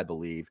 3, I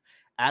believe,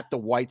 at the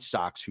White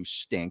Sox, who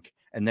stink,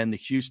 and then the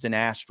Houston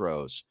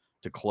Astros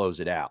to close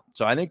it out.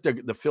 So I think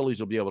the Phillies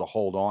will be able to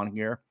hold on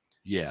here.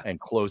 Yeah. And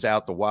close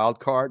out the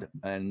wild card.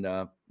 And,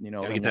 gotta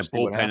get that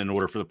bullpen in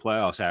order for the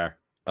playoffs, Harry.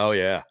 Oh,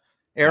 yeah.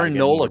 Aaron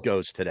Nola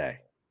goes today.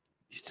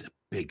 It's a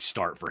big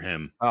start for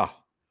him. Oh,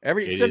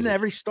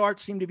 every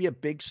start seemed to be a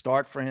big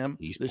start for him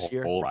this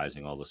year. He's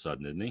polarizing all of a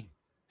sudden, isn't he?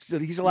 So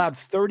he's allowed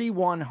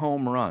 31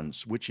 home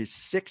runs, which is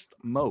 6th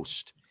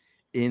most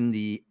in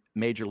the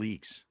major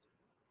leagues.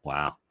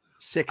 Wow.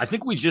 6th. I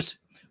think we just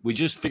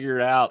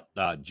figured out,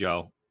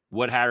 Joe,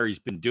 what Harry's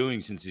been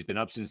doing since he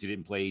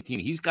didn't play 18.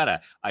 He's got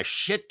a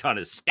shit ton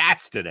of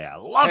stats today. I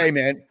love it. Hey,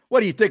 man, what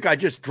do you think? I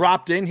just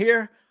dropped in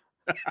here?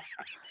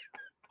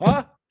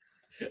 Huh?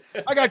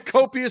 I got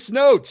copious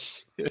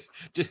notes.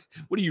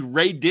 What are you,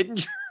 Ray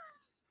Didinger?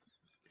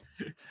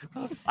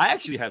 I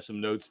actually have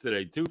some notes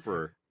today, too,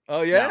 for...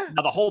 Oh, yeah?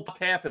 Now the whole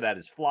half of that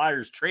is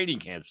Flyers training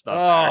camp stuff.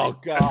 Oh,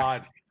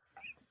 God.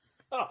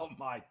 Oh,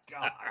 my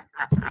God.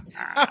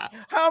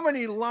 How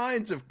many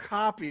lines of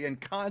copy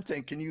and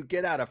content can you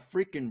get out of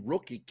freaking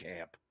rookie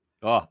camp?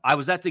 Oh, I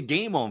was at the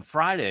game on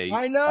Friday.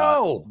 I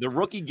know. The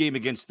rookie game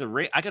against the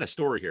Rays. I got a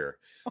story here.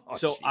 Oh,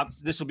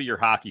 this will be your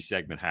hockey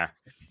segment, Harry.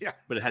 Yeah.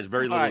 But it has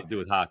very little to do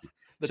with hockey.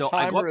 The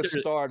timer has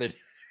started.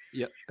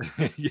 Yeah.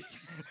 6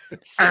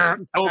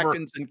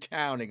 seconds and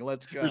counting.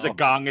 Let's go. There's a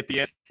gong at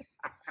the end.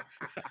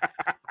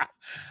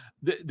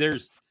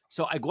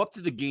 So I go up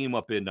to the game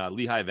up in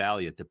Lehigh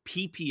Valley at the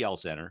PPL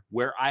Center,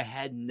 where I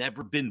had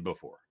never been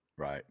before.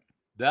 Right.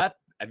 Have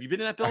you been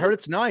in that building? I heard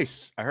it's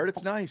nice.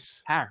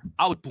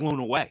 I was blown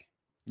away.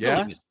 Yeah. The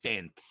building is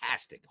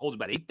fantastic. Holds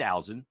about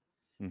 8,000.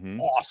 Mm-hmm.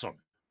 Awesome.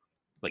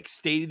 Like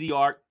state of the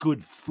art,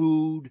 good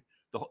food.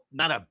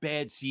 Not a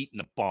bad seat in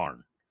the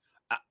barn.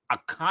 A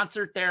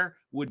concert there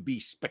would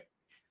be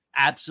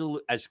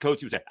absolute, as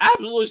Coach would say,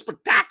 absolutely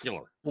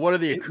spectacular. What are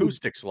the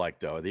acoustics like,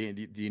 though? Do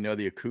you know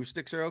the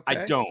acoustics are okay?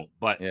 I don't,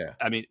 but yeah.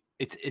 I mean,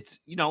 it's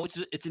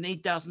an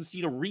 8,000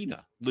 seat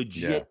arena,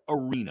 legit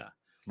arena,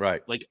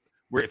 right? Like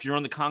where if you're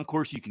on the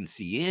concourse, you can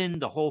see in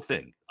the whole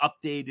thing.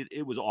 Updated,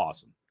 it was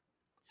awesome.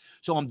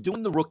 So I'm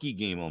doing the rookie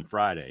game on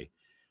Friday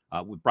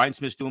with Brian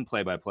Smith doing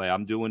play-by-play.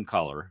 I'm doing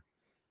color,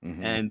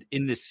 and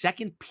in the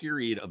second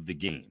period of the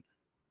game,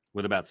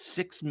 with about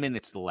 6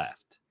 minutes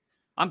left,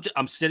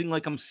 I'm sitting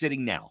like I'm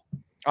sitting now.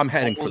 I'm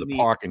heading for the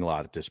parking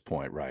lot at this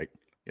point, right?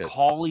 Yes.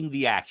 Calling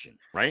the action,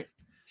 right?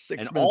 6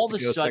 minutes all of a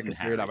sudden,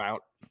 I'm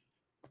out.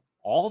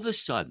 All of a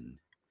sudden,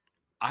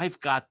 I've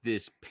got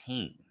this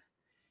pain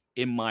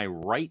in my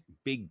right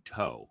big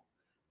toe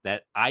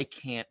that I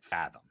can't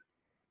fathom.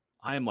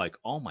 I'm like,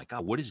 oh my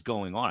God, what is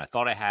going on? I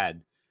thought I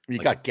had. You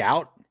got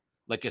gout?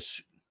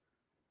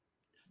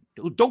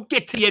 Don't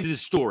get to the end of the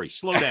story.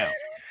 Slow down.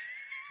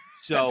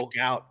 So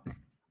gout.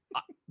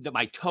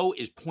 My toe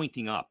is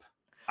pointing up.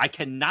 I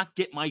cannot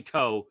get my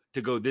toe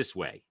to go this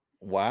way.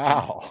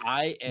 Wow.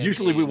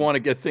 Usually we want to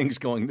get things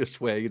going this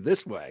way. You're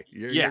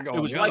going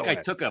it was like I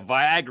took a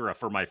Viagra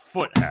for my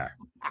foot hair.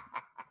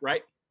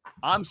 Right?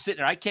 I'm sitting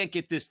there. I can't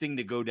get this thing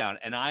to go down.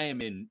 And I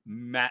am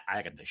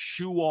I got the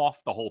shoe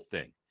off, the whole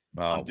thing.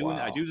 I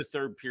do the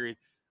third period.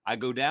 I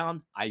go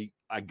down. I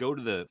go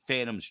to the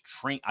Phantoms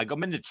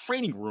I'm in the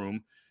training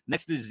room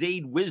next to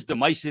Zayd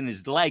Wisdom icing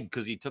his leg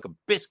because he took a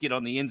biscuit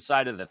on the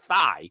inside of the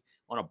thigh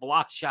on a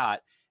block shot.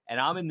 And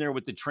I'm in there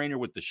with the trainer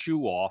with the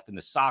shoe off and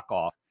the sock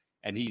off.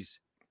 And he's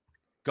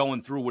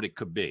going through what it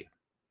could be.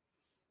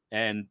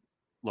 And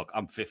look,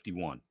 I'm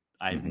 51.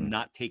 I've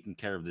not taken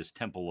care of this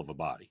temple of a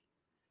body.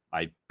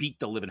 I beat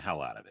the living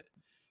hell out of it.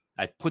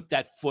 I've put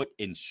that foot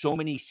in so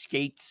many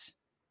skates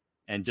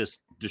and just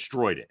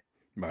destroyed it.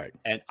 Right.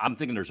 And I'm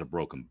thinking there's a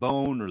broken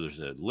bone or there's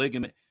a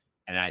ligament.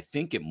 And I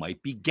think it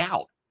might be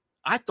gout.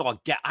 I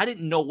thought I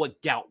didn't know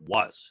what gout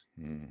was.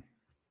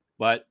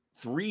 But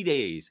 3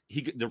 days,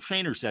 the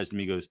trainer says to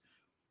me, he goes,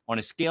 on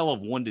a scale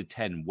of 1 to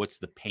 10, what's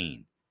the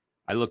pain?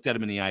 I looked at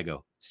him in the eye, I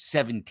go,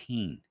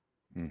 17.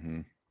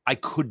 I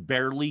could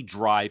barely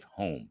drive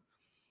home.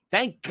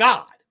 Thank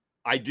God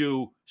I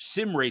do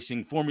sim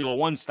racing Formula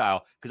One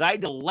style because I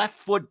had to left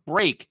foot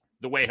brake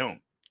the way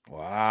home.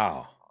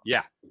 Wow.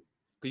 Yeah.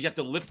 Because you have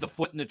to lift the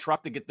foot in the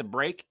truck to get the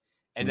brake.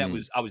 And I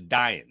was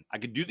dying. I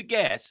could do the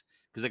gas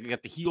because I could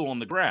get the heel on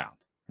the ground.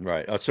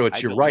 Right. Oh, so it's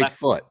I your go right left.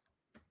 foot.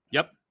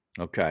 Yep.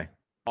 Okay.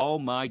 Oh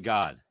my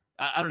God.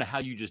 I don't know how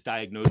you just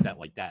diagnosed that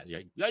like that. Yeah,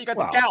 you got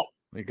the Well, gout.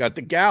 you got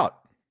the gout.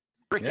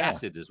 Uric Yeah.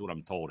 acid is what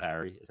I'm told,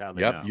 Harry, is how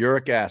they Yep. know.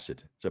 Uric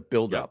acid. It's a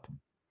buildup.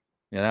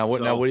 Yeah. Now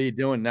what? Now So what are you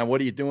doing? Now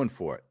what are you doing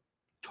for it?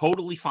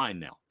 totally fine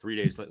now. 3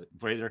 days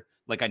later,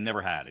 like I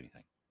never had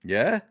anything.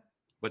 Yeah.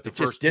 But the It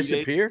just first 2 days,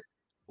 disappeared.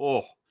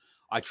 oh,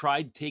 I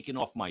tried taking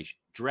off my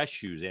dress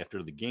shoes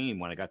after the game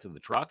when I got to the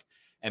truck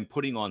and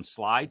putting on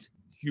slides.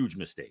 Huge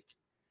mistake.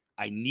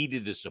 I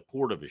needed the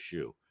support of a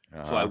shoe.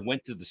 So I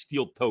went to the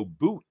steel toe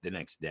boot the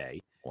next day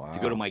to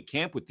go to my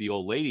camp with the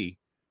old lady,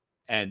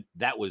 and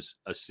that was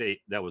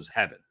that was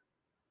heaven.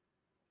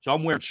 So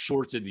I'm wearing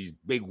shorts and these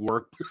big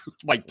work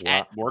boots, my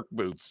cat work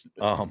boots.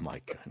 Oh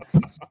my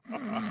goodness!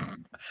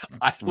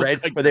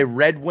 Are they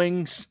Red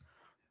Wings?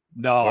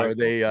 No, or are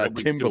they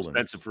Timberlands? Too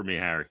expensive for me,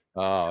 Harry.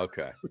 Oh,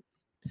 okay.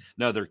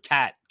 No, they're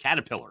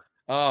Caterpillar.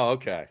 Oh,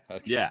 okay.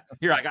 Yeah.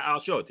 Here, I'll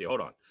show it to you.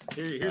 Hold on.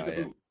 Here's the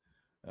boot.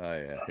 Oh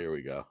yeah. Here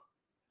we go.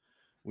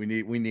 We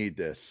need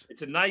this.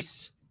 It's a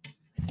nice.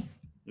 Let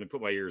me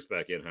put my ears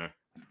back in, huh?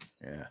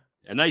 Yeah.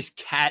 A nice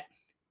cat.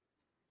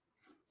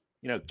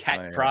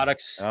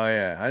 Products. Oh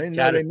yeah. I didn't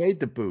know they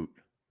made the boot.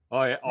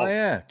 Oh yeah. Oh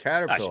yeah.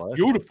 Caterpillar. That's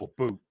beautiful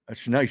boot.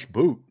 That's a nice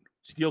boot.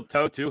 Steel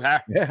toe too, huh?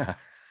 Yeah.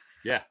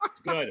 Yeah. It's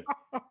good.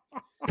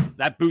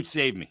 That boot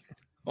saved me.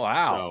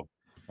 Wow.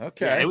 So,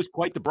 okay. Yeah, it was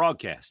quite the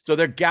broadcast. So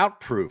they're gout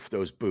proof,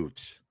 those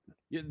boots.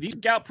 Yeah, these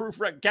gout proof,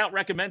 gout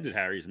recommended,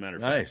 Harry, as a matter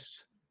of fact.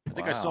 Nice. I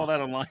think I saw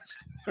that online.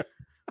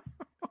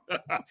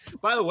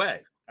 By the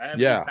way, I have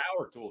a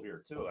power tool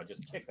here too. I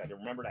just kicked. I didn't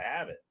remember to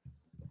have it.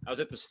 I was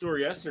at the store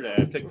yesterday.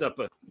 I picked up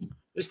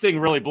this thing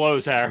really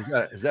blows, Harry.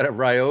 Is that a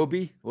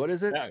Ryobi? What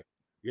is it?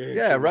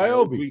 Yeah,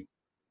 Ryobi.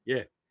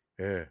 Yeah.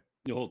 The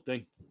whole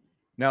thing.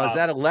 Now, is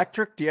that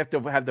electric? Do you have to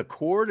have the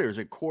cord, or is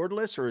it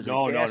cordless, or is it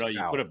gas No.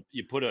 powered?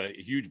 You put a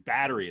huge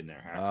battery in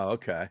there, Harry. Oh,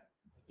 okay.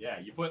 Yeah,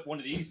 you put one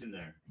of these in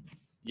there.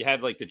 You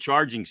have like the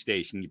charging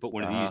station. You put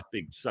one of these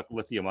big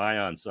lithium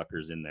ion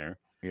suckers in there.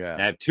 Yeah.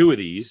 And I have 2 of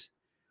these.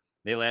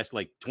 They last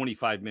like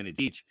 25 minutes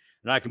each,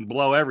 and I can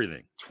blow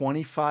everything.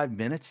 25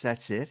 minutes?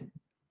 That's it?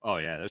 Oh,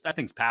 yeah. That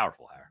thing's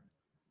powerful, Harry.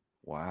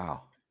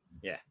 Wow.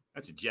 Yeah,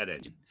 that's a jet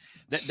engine.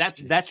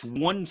 That's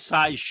one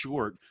size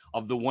short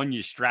of the one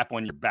you strap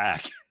on your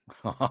back.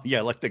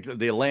 Yeah, like the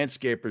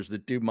landscapers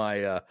that do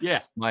my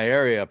my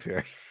area up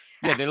here.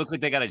 Yeah, they look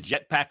like they got a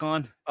jetpack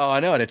on. Oh, I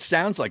know, and it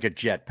sounds like a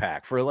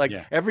jetpack. For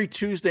every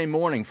Tuesday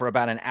morning for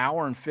about an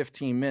hour and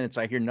 15 minutes,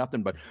 I hear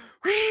nothing but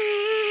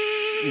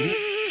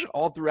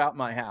all throughout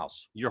my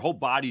house. Your whole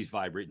body's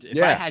vibrating.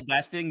 If I had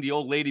that thing, the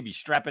old lady be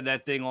strapping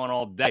that thing on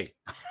all day.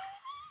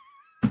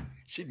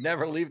 She'd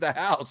never leave the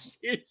house.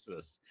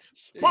 Jesus.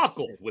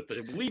 Buckled with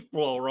the leaf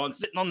blower on,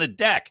 sitting on the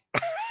deck.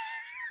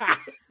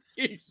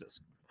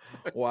 Jesus.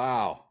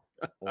 Wow.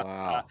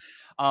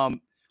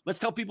 Let's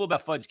tell people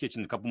about Fudge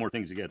Kitchen. A couple more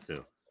things to get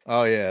to.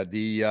 Oh yeah,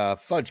 the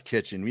Fudge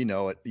Kitchen. We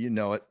know it. You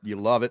know it. You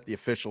love it. The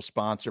official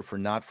sponsor for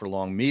Not For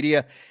Long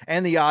Media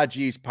and the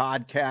Odgies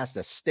podcast,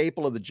 a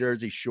staple of the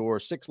Jersey Shore.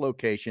 6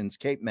 locations: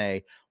 Cape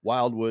May,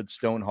 Wildwood,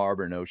 Stone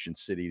Harbor, and Ocean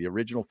City. The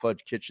original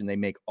Fudge Kitchen. They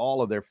make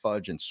all of their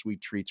fudge and sweet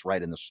treats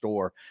right in the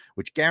store,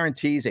 which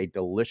guarantees a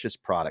delicious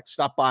product.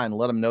 Stop by and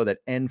let them know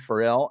that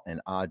N4L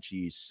and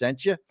Odgies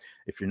sent you.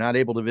 If you're not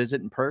able to visit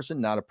in person,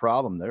 not a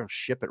problem. They'll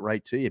ship it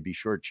right to you. Be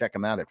sure to check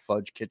them out at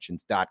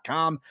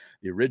fudgekitchens.com.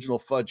 The original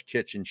Fudge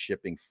Kitchen,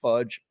 shipping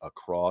fudge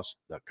across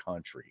the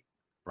country.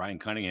 Brian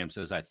Cunningham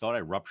says, I thought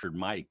I ruptured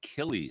my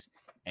Achilles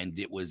and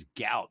it was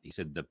gout. He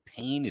said, the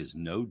pain is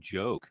no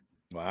joke.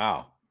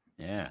 Wow.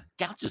 Yeah.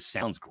 Gout just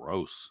sounds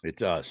gross. It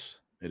does.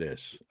 It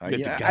is.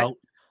 Gout.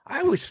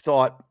 I always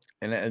thought,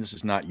 and this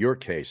is not your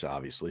case,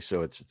 obviously,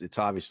 so it's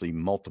obviously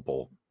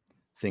multiple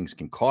things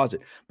can cause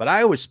it. But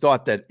I always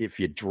thought that if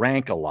you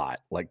drank a lot,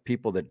 like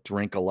people that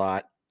drink a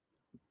lot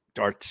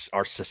are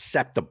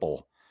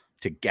susceptible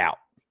to gout.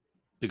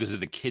 Because of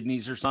the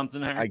kidneys or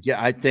something? Harry?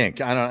 I think.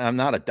 I'm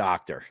not a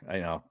doctor, I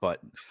know,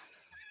 but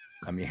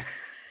I mean.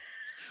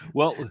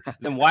 Well,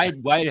 then why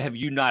have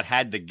you not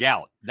had the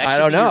gout? I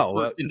don't know.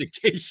 First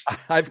indication.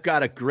 I've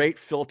got a great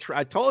filter.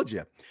 I told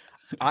you.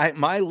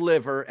 My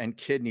liver and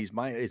kidneys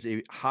is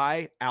a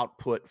high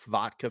output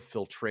vodka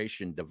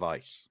filtration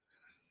device.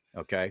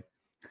 Okay.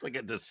 It's like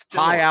a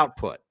distillery. High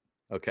output.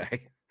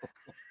 Okay.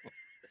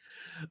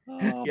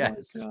 Oh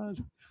yes. My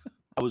God.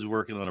 I was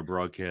working on a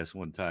broadcast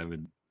one time,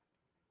 and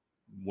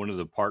one of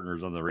the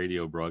partners on the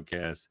radio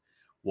broadcast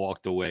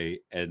walked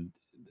away, and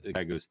the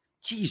guy goes,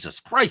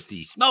 Jesus Christ,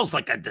 he smells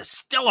like a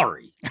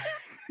distillery.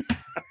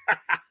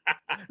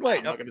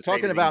 Wait,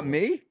 talking about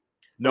me?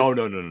 No.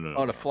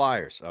 Oh, the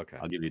Flyers. Okay.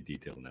 I'll give you a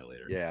detail on that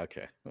later. Yeah,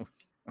 okay.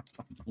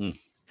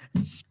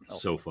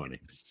 So funny.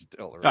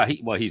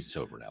 Distillery. He's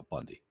sober now,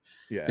 Bundy.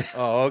 Yeah.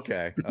 Oh,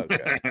 okay.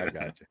 Okay. I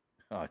got you.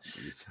 Oh,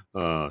 jeez.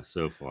 Oh,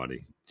 so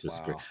funny. Just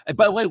wow. great. And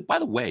by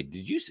the way,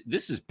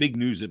 this is big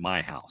news at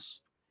my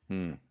house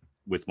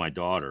with my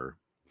daughter,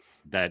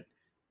 that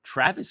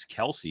Travis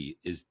Kelce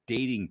is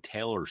dating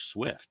Taylor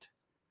Swift.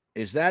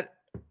 Is that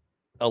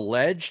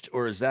alleged,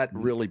 or has that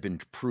really been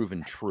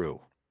proven true?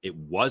 It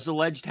was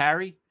alleged,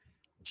 Harry.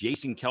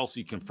 Jason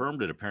Kelce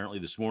confirmed it apparently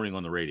this morning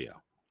on the radio.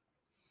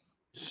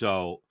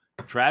 So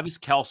Travis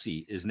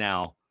Kelce is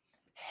now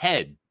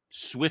head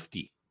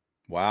Swiftie.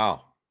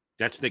 Wow.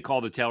 That's what they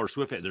call the Taylor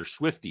Swift. They're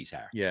Swifties,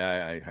 Harry.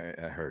 Yeah,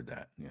 I heard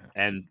that. Yeah.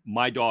 And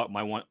my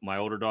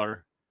older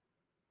daughter,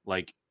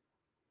 like,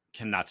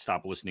 cannot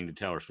stop listening to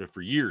Taylor Swift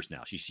for years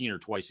now. She's seen her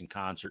twice in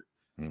concert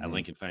at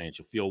Lincoln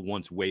Financial Field.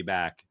 Once way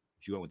back,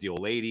 she went with the old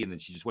lady, and then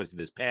she just went to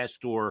this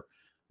past tour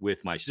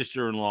with my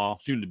sister-in-law,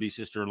 soon-to-be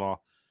sister-in-law,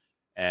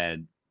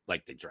 and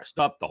like they dressed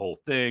up, the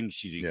whole thing.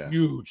 She's a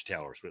huge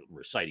Taylor Swift,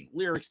 reciting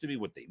lyrics to me,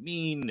 what they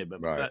mean,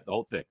 the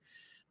whole thing.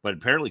 But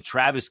apparently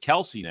Travis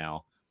Kelce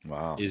now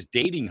is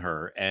dating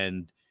her,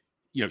 and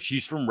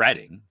she's from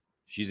Reading.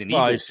 She's an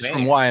Eagles fan. She's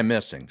from Why I'm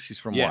Missing. She's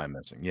from Why I'm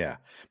Missing. Yeah,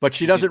 but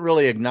she doesn't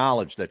really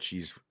acknowledge that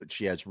she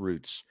has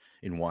roots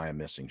in Why I'm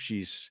Missing.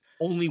 She's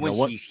only when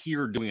she's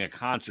here doing a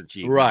concert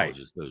she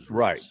acknowledges those roots.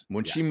 Right.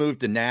 When she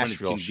moved to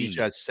Nashville, she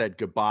just said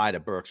goodbye to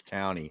Berks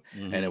County,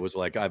 and it was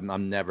like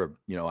I'm never.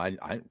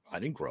 I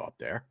didn't grow up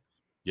there.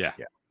 Yeah.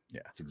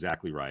 That's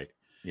exactly right.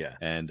 Yeah,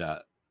 and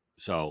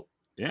so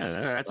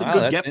that's a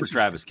good get for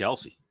Travis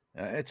Kelce.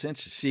 It's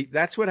interesting. See,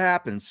 that's what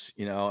happens.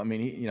 I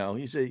mean,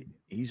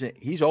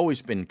 he's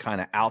always been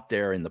kind of out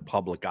there in the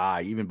public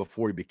eye, even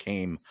before he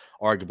became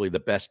arguably the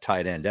best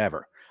tight end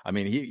ever. I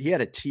mean, he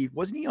had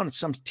wasn't he on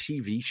some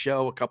TV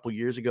show a couple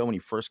years ago when he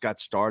first got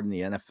started in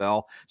the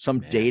NFL? Some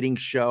dating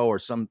show or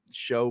some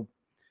show.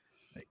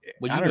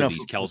 Well, I don't know if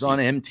it was on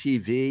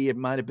MTV. It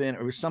might have been,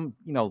 or some,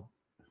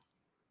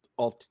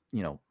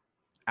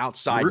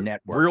 outside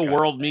network. Real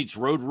World meets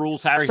Road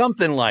Rules, Harry.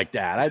 Something like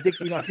that. I think,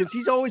 because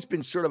he's always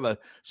been sort of a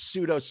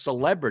pseudo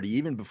celebrity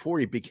even before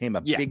he became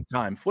a big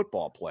time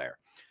football player.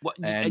 Well,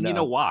 and you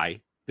know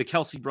why? The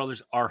Kelce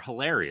brothers are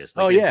hilarious.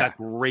 They've got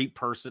great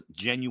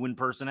genuine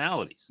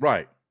personalities.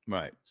 Right.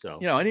 So,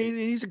 and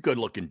he's a good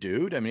looking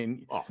dude. I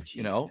mean,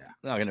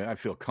 I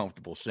feel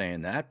comfortable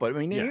saying that, but I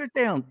mean, you're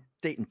down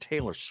dating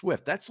Taylor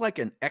Swift. That's like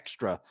an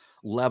extra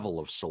level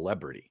of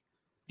celebrity.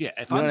 Yeah,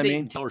 if I'm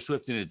dating Taylor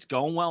Swift and it's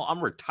going well,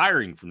 I'm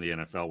retiring from the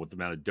NFL with the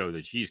amount of dough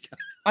that she's got.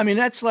 I mean,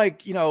 that's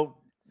like,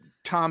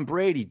 Tom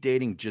Brady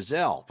dating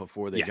Giselle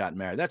before they got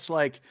married. That's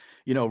like,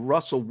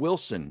 Russell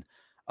Wilson,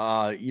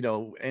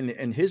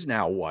 and his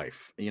now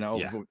wife,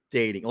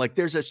 dating. Like,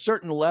 there's a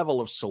certain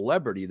level of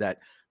celebrity that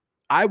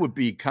I would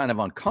be kind of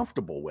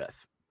uncomfortable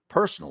with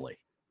personally.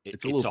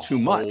 It's a little too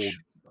much.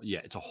 Yeah,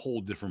 it's a whole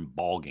different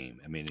ball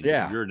game. I mean,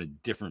 you're in a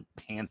different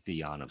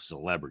pantheon of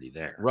celebrity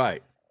there.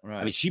 Right.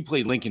 I mean, she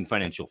played Lincoln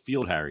Financial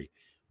Field, Harry.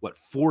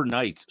 4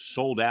 nights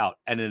sold out,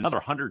 and another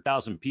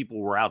 100,000 people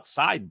were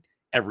outside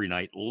every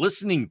night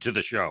listening to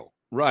the show.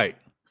 Right.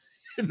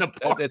 In the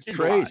That's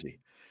crazy.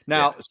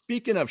 Now,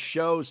 speaking of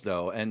shows,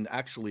 though, and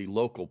actually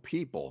local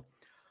people,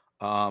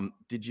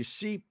 did you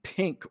see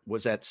Pink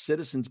was at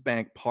Citizens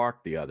Bank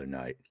Park the other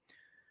night?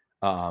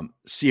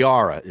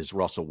 Ciara is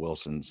Russell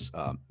Wilson's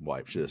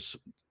wife. She's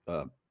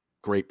a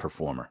great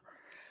performer.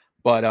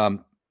 But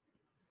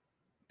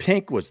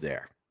Pink was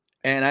there.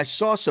 And I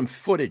saw some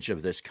footage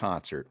of this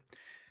concert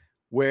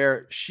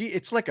where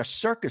it's like a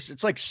circus.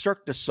 It's like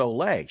Cirque du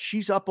Soleil.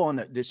 She's up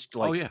on this,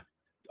 like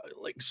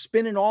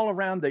spinning all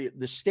around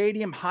the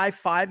stadium,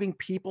 high-fiving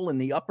people in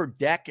the upper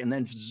deck, and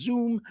then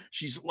zoom.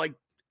 She's like,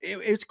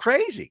 it's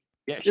crazy.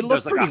 Yeah, she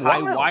does like a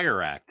high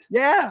wire act.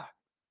 Yeah.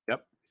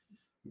 Yep.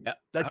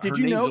 Did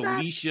you know that?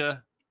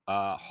 Alicia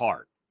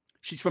Hart.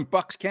 She's from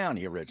Bucks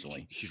County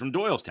originally. She's from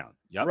Doylestown.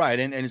 Yep. Right,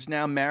 and is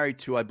now married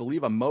to, I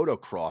believe, a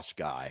motocross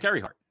guy.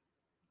 Terry Hart.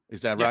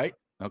 Is that right?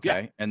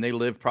 Okay. Yeah. And they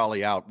live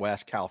probably out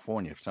West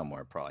California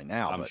somewhere probably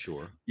now. I'm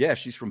sure. Yeah,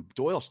 she's from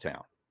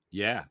Doylestown.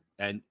 Yeah.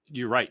 And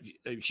you're right.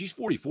 She's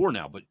 44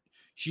 now, but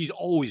she's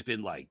always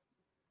been like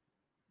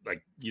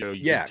you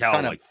can tell,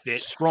 kind of like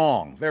fit.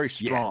 Strong, very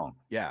strong.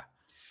 Yeah.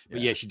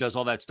 But she does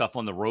all that stuff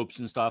on the ropes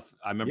and stuff.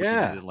 I remember she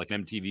did it like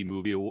MTV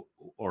Movie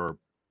or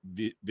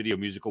Video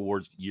Music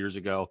Awards years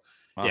ago.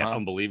 Yeah, it's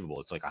unbelievable.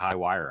 It's like a high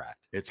wire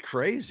act. It's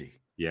crazy.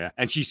 Yeah,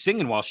 and she's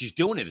singing while she's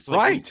doing it. It's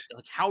like,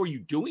 like, how are you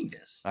doing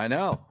this? I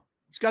know.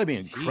 It's got to be in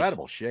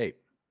incredible shape.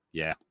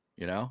 Yeah.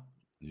 Yeah.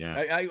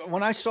 I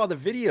when I saw the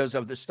videos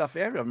of this stuff,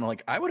 I'm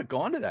like, I would have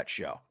gone to that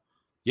show.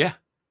 Yeah.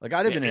 Like,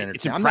 I'd have been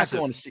entertained. I'm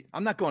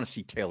not going to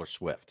see Taylor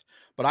Swift,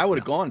 but I would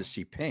have gone to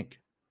see Pink.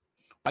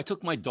 I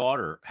took my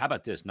daughter. How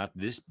about this? Not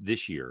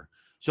this year.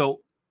 So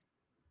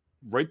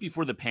right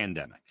before the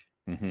pandemic,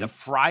 the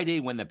Friday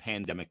when the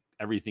pandemic,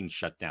 everything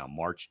shut down,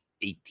 March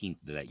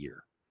 18th of that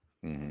year.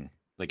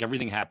 Like,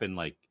 everything happened.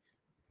 Like,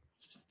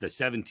 the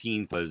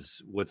 17th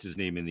was what's his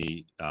name in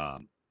the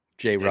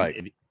Jay Wright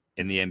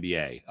in the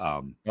NBA.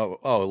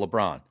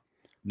 LeBron.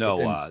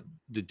 No,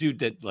 the dude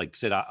that like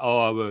said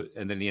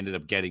and then he ended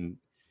up getting.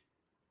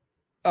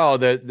 Oh,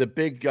 the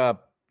big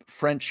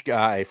French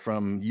guy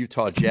from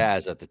Utah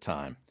Jazz at the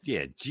time.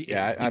 Yeah,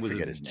 I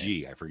forget his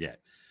name. I forget.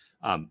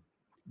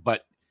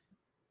 But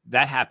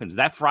that happens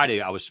that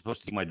Friday. I was supposed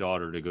to take my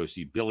daughter to go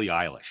see Billie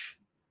Eilish.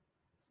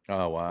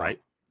 Oh wow! Right.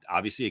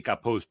 Obviously, it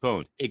got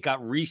postponed. It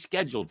got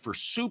rescheduled for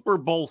Super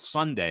Bowl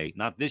Sunday,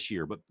 not this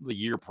year, but the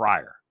year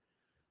prior.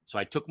 So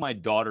I took my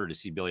daughter to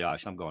see Billie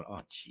Eilish. I'm going, oh,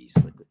 geez.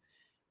 Like,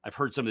 I've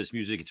heard some of this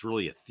music. It's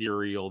really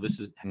ethereal. This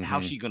is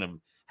how's she going to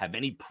have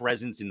any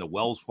presence in the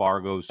Wells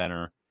Fargo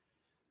Center?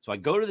 So I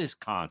go to this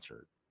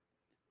concert,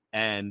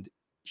 and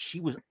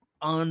she was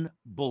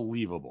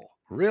unbelievable.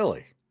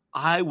 Really?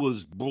 I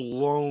was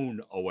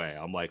blown away.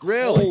 I'm like,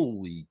 really?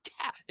 Holy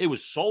cow. It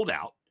was sold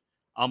out.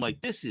 I'm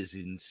like, this is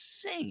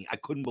insane. I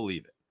couldn't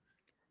believe it.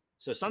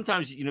 So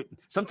sometimes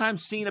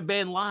seeing a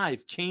band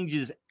live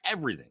changes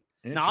everything.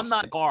 Now, I'm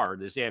not in the car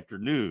this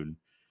afternoon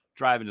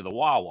driving to the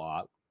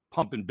Wawa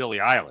pumping Billie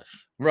Eilish.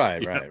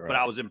 Right. But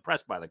I was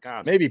impressed by the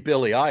concert. Maybe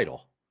Billy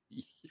Idol.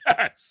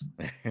 Yes.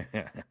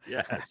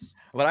 Yes.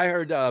 But I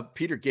heard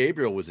Peter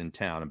Gabriel was in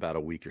town about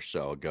a week or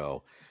so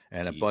ago,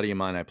 and a buddy of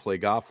mine I play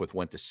golf with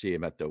went to see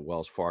him at the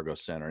Wells Fargo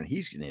Center, and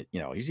he's in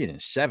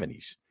his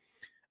 70s,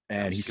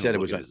 and he said it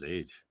was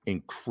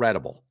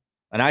incredible.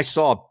 And I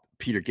saw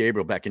Peter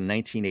Gabriel back in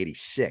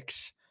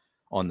 1986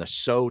 on the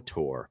So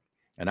tour,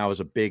 and I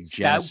was a big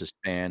Genesis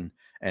fan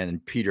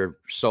and Peter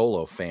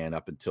solo fan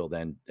up until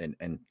then,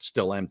 and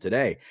still am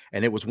today.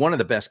 And it was one of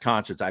the best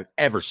concerts I've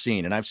ever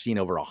seen, and I've seen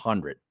over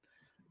 100,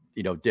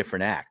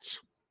 different acts.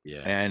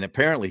 Yeah. And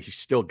apparently he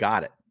still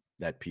got it,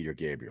 that Peter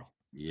Gabriel.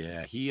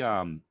 Yeah, he's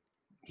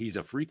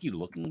a freaky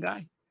looking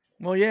guy.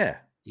 Well, yeah.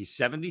 He's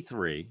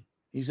 73.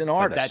 He's an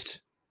artist.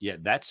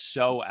 That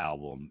So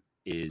album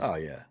is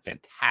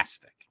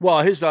fantastic.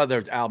 Well, his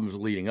other albums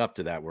leading up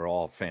to that were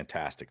all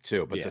fantastic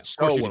too. But the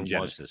So one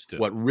was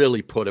what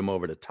really put him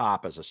over the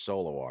top as a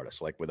solo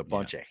artist, like with a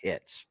bunch of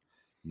hits.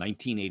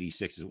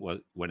 1986 is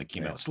when it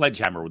came out.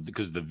 Sledgehammer,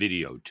 because of the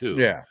video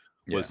too.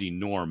 Was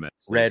enormous.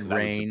 Red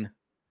Rain.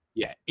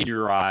 In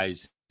Your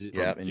Eyes.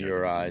 In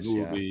Your Eyes.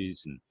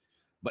 Movies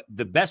but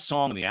the best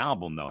song on the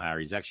album, though,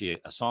 Harry, is actually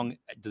a song.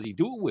 Does he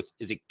do it with?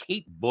 Is it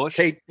Kate Bush?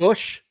 Kate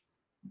Bush.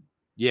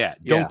 Yeah.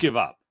 Don't Give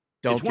Up.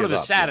 It's one of the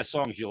saddest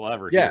songs you'll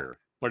ever hear.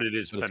 But it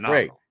is phenomenal.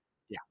 Great.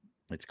 Yeah,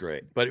 it's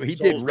great. But he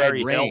did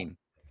Red Rain.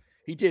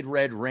 He did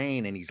Red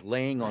Rain, and he's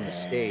laying on the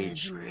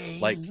stage,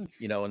 like,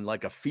 in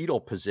like a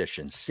fetal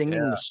position,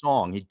 singing the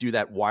song. He'd do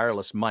that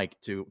wireless mic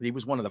too. He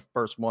was one of the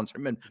first ones. I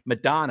mean,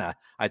 Madonna,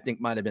 I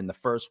think, might have been the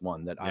first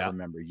one that I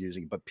remember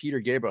using. But Peter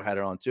Gabriel had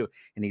it on too.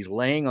 And he's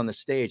laying on the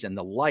stage, and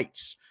the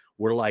lights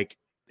were like,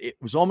 it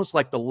was almost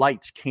like the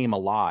lights came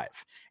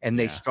alive, and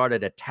they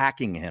started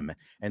attacking him,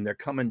 and they're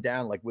coming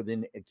down like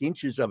within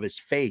inches of his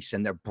face,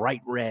 and they're bright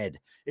red.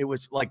 It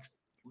was like,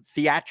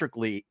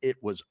 theatrically, it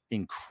was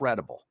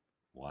incredible.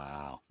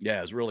 Wow. Yeah,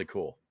 it was really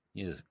cool.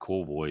 He has a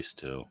cool voice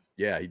too.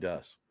 Yeah, he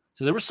does.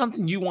 So there was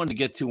something you wanted to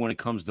get to when it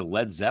comes to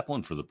Led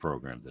Zeppelin for the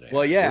program today.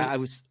 Well, yeah, I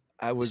was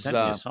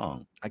a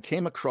song. I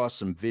came across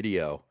some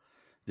video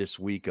this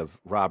week of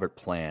Robert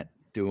Plant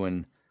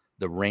doing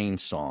the Rain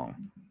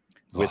song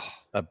with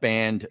a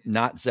band,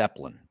 not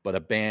Zeppelin, but a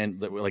band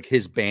that like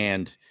his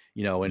band,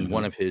 in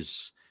one of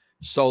his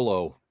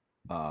solo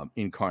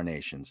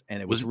incarnations.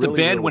 And it was really, the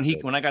band really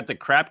when I got the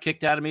crap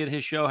kicked out of me at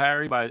his show,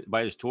 Harry,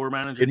 by his tour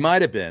manager. It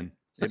might have been.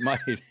 It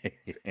might.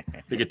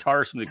 The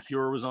guitarist from The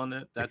Cure was on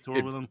that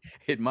tour with him.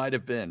 It might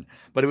have been,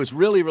 but it was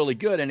really, really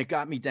good, and it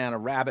got me down a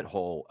rabbit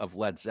hole of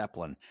Led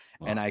Zeppelin.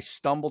 Wow. And I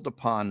stumbled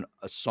upon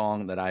a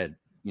song that I had,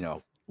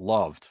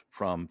 loved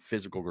from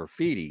Physical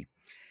Graffiti,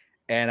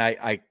 and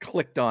I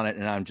clicked on it,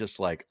 and I'm just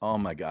like, oh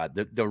my god,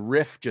 the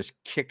riff just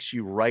kicks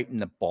you right in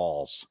the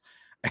balls,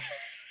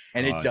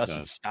 and it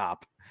doesn't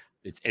stop.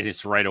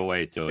 It's right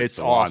away too. It's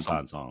a awesome.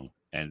 Wonton song,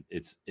 and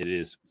it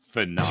is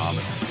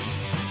phenomenal.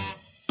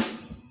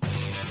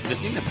 The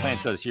thing that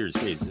Plant does here is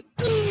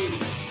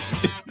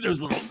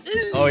there's a little.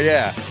 Oh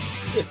yeah.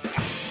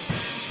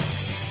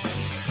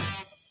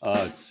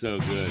 Oh, it's so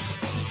good.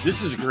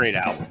 This is a great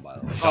album, by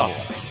the way. Oh,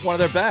 one of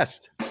their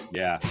best.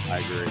 Yeah, I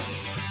agree.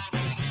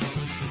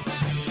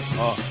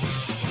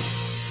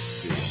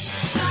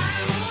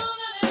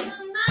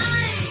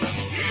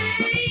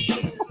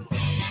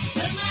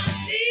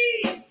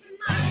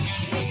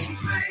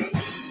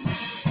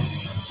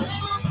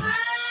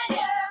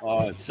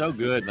 Oh, it's so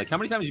good. Like, how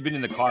many times have you been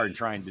in the car and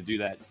trying to do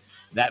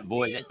that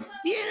voice?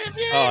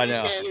 Oh, I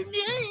know.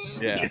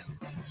 Yeah.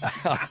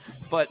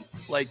 But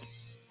like,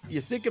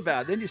 you think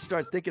about, then you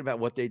start thinking about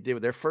what they did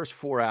with their first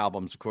 4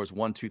 albums. Of course,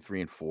 1, 2,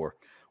 3, and 4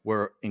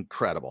 were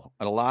incredible.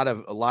 And a lot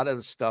of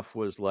the stuff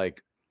was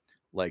like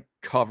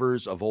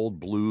covers of old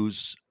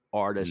blues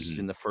artists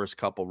in the first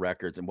couple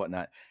records and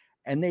whatnot.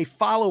 And they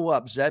follow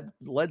up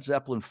Led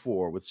Zeppelin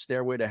 4 with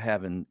Stairway to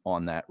Heaven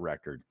on that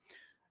record,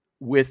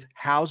 with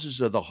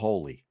Houses of the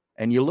Holy.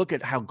 And you look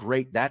at how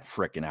great that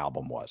frickin'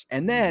 album was.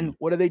 And then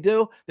what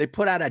do? They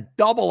put out a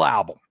double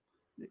album.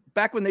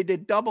 Back when they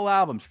did double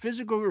albums,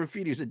 Physical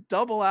Graffiti is a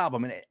double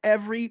album, and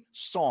every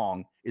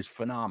song is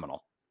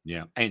phenomenal.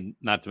 Yeah. And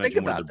not to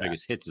mention one of the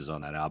biggest hits is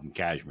on that album,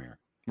 Kashmir.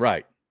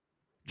 Right.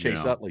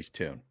 Chase Utley's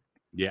tune.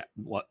 Yeah.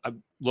 Well,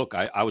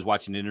 I was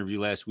watching an interview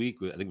last week.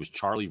 I think it was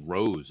Charlie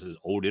Rose's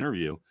old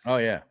interview. Oh,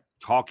 yeah.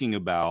 Talking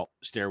about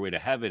Stairway to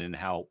Heaven and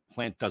how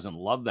Plant doesn't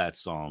love that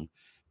song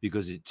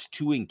because it's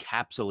too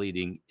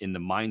encapsulating in the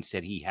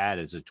mindset he had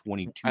as a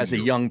 22 as a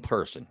young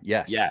person.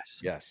 Yes.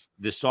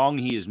 The song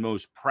he is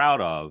most proud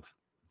of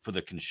for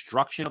the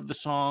construction of the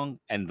song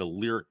and the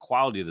lyric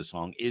quality of the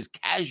song is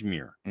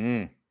Kashmir.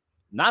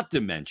 Not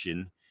to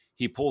mention,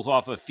 he pulls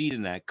off a feat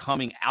in that,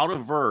 coming out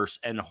of verse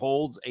and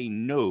holds a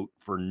note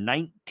for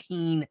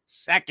 19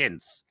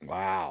 seconds.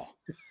 Wow.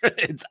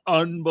 It's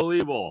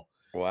unbelievable.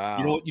 Wow.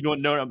 You know what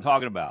note I'm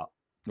talking about?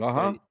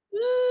 Uh-huh.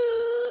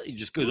 He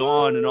just goes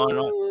on and on and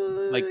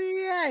on. Like,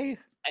 yeah.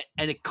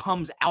 And it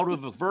comes out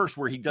of a verse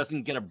where he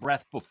doesn't get a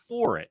breath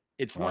before it.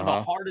 It's one of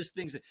the hardest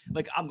things.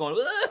 Like, I'm going,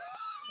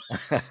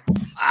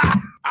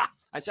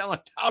 I sound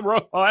like Tom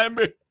Rowe.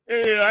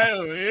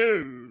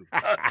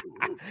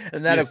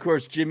 And that, of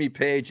course, Jimmy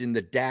Page in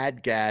the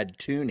Dad Gad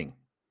tuning.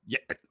 Yeah,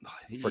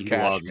 he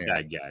loves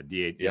Dad Gad.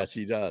 Yes,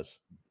 he does.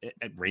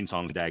 And Rain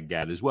Song's Dad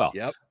Gad as well.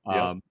 Yep.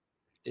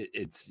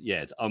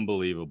 It's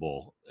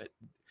unbelievable.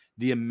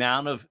 The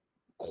amount of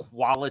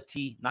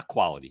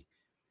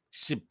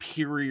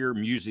superior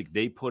music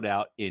they put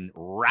out in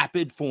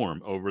rapid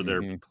form over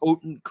their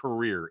potent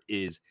career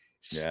is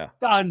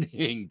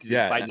stunning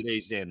by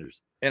today's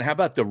standards. And how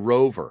about the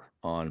Rover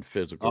on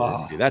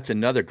Physical Review? That's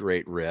another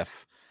great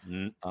riff.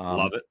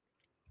 Love it.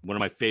 One of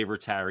my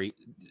favorites, Harry.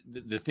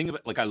 The thing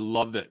about, like, I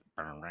love that.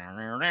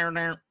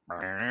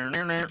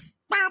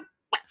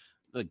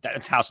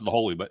 That's House of the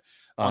Holy, but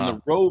on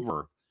the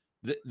Rover,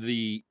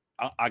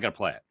 I gotta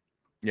play it.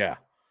 Yeah,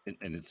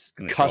 and it's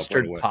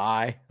Custard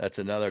Pie. That's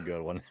another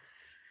good one.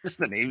 Just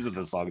the names of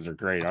the songs are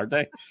great, aren't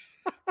they?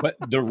 But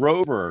the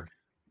Rover,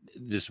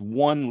 this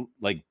one,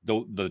 like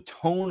the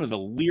tone of the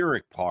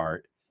lyric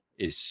part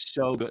is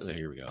so good.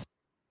 Here we go.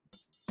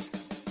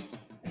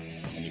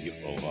 Let me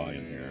get low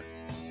volume here.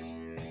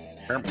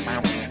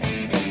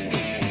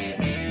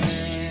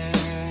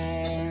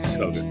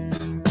 So good.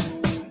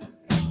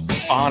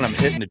 On, I'm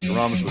hitting the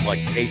drums with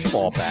like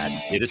baseball bat.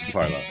 Yeah, this is the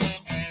part I love.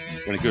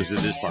 When it goes to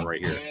this part right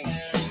here,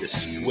 this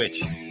switch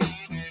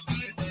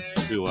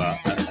to a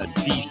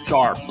D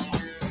sharp.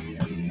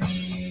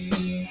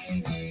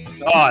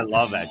 Oh, I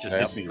love that. Just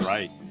hits me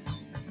right.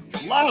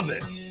 Love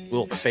it.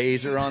 Little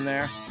phaser on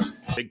there.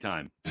 Big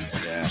time.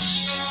 Yeah.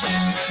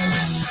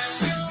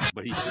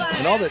 But he's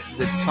and all the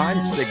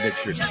time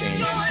signature changes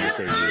that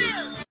they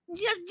use.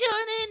 Just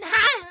joining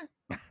high.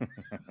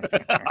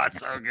 That's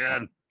so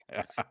good.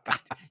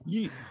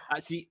 I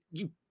see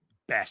you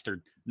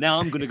bastard. Now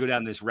I'm going to go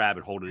down this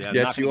rabbit hole today. I'm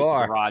yes, not you get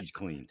are. The garage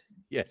cleaned.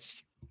 Yes,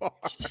 you are.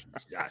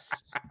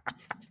 Yes.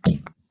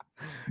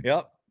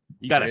 Yep.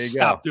 You got to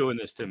stop doing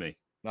this to me.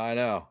 I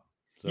know.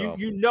 So.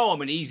 You know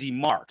I'm an easy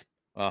mark.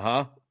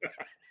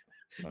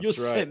 You'll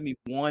send me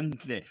one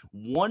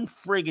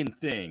friggin'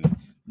 thing,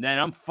 then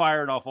I'm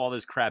firing off all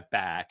this crap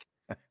back,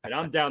 and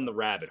I'm down the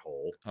rabbit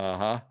hole.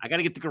 I got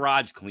to get the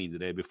garage cleaned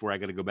today before I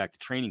got to go back to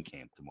training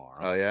camp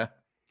tomorrow. Oh yeah,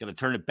 got to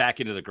turn it back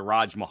into the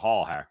garage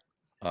mahal here.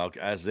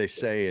 As they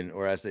say in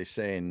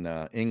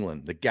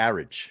England, the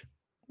garage.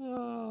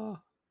 Oh,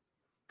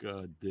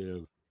 God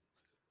damn!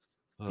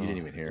 You didn't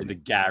even hear in me.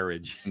 The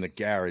garage. In the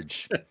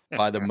garage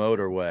by the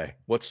motorway.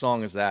 What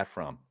song is that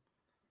from?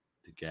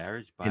 The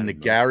garage by in the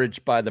garage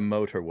by the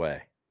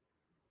motorway.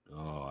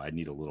 Oh, I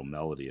need a little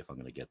melody if I'm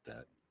going to get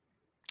that.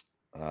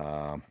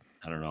 I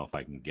don't know if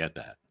I can get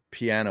that.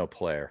 Piano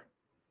player.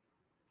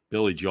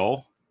 Billy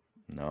Joel?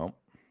 No.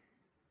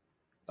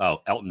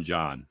 Oh, Elton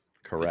John.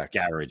 Correct.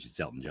 It's garage. It's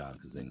Elton John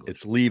because English.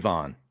 It's Leave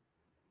On.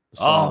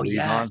 Oh,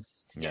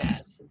 yes.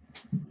 Yes.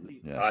 Oh,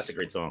 that's a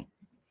great song.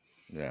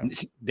 Yeah.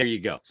 There you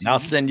go. See, I'll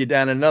send you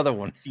down another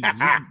one. you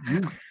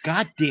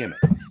God damn it.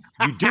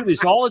 You do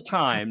this all the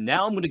time.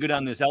 Now I'm going to go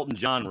down this Elton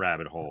John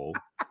rabbit hole,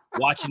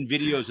 watching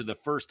videos of the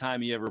first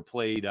time he ever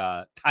played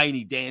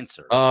Tiny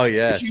Dancer. Oh,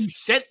 yes. You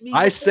sent me.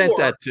 I sent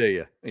that to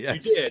you.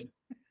 Yes. You did.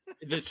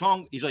 The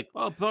song, he's like,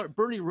 oh,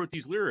 Bernie wrote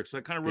these lyrics. So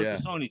I kind of wrote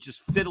the song. He's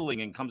just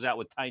fiddling and comes out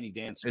with Tiny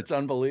Dancer. It's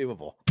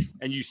unbelievable.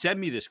 And you send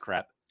me this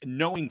crap,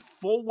 knowing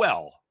full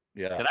well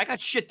that I got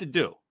shit to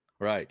do.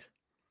 Right.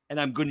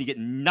 And I'm going to get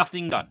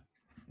nothing done.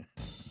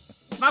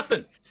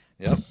 Nothing.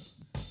 Yep.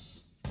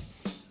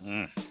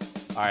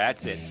 All right,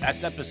 that's it.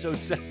 That's episode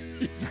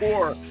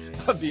 74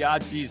 of the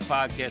Odd Cheese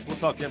Podcast. We'll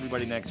talk to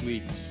everybody next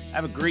week.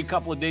 Have a great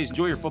couple of days.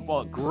 Enjoy your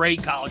football.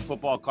 Great college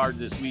football card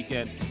this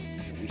weekend.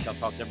 We shall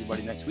talk to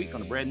everybody next week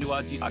on a brand new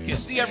Odd Cheese Podcast.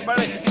 See you,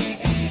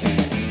 everybody.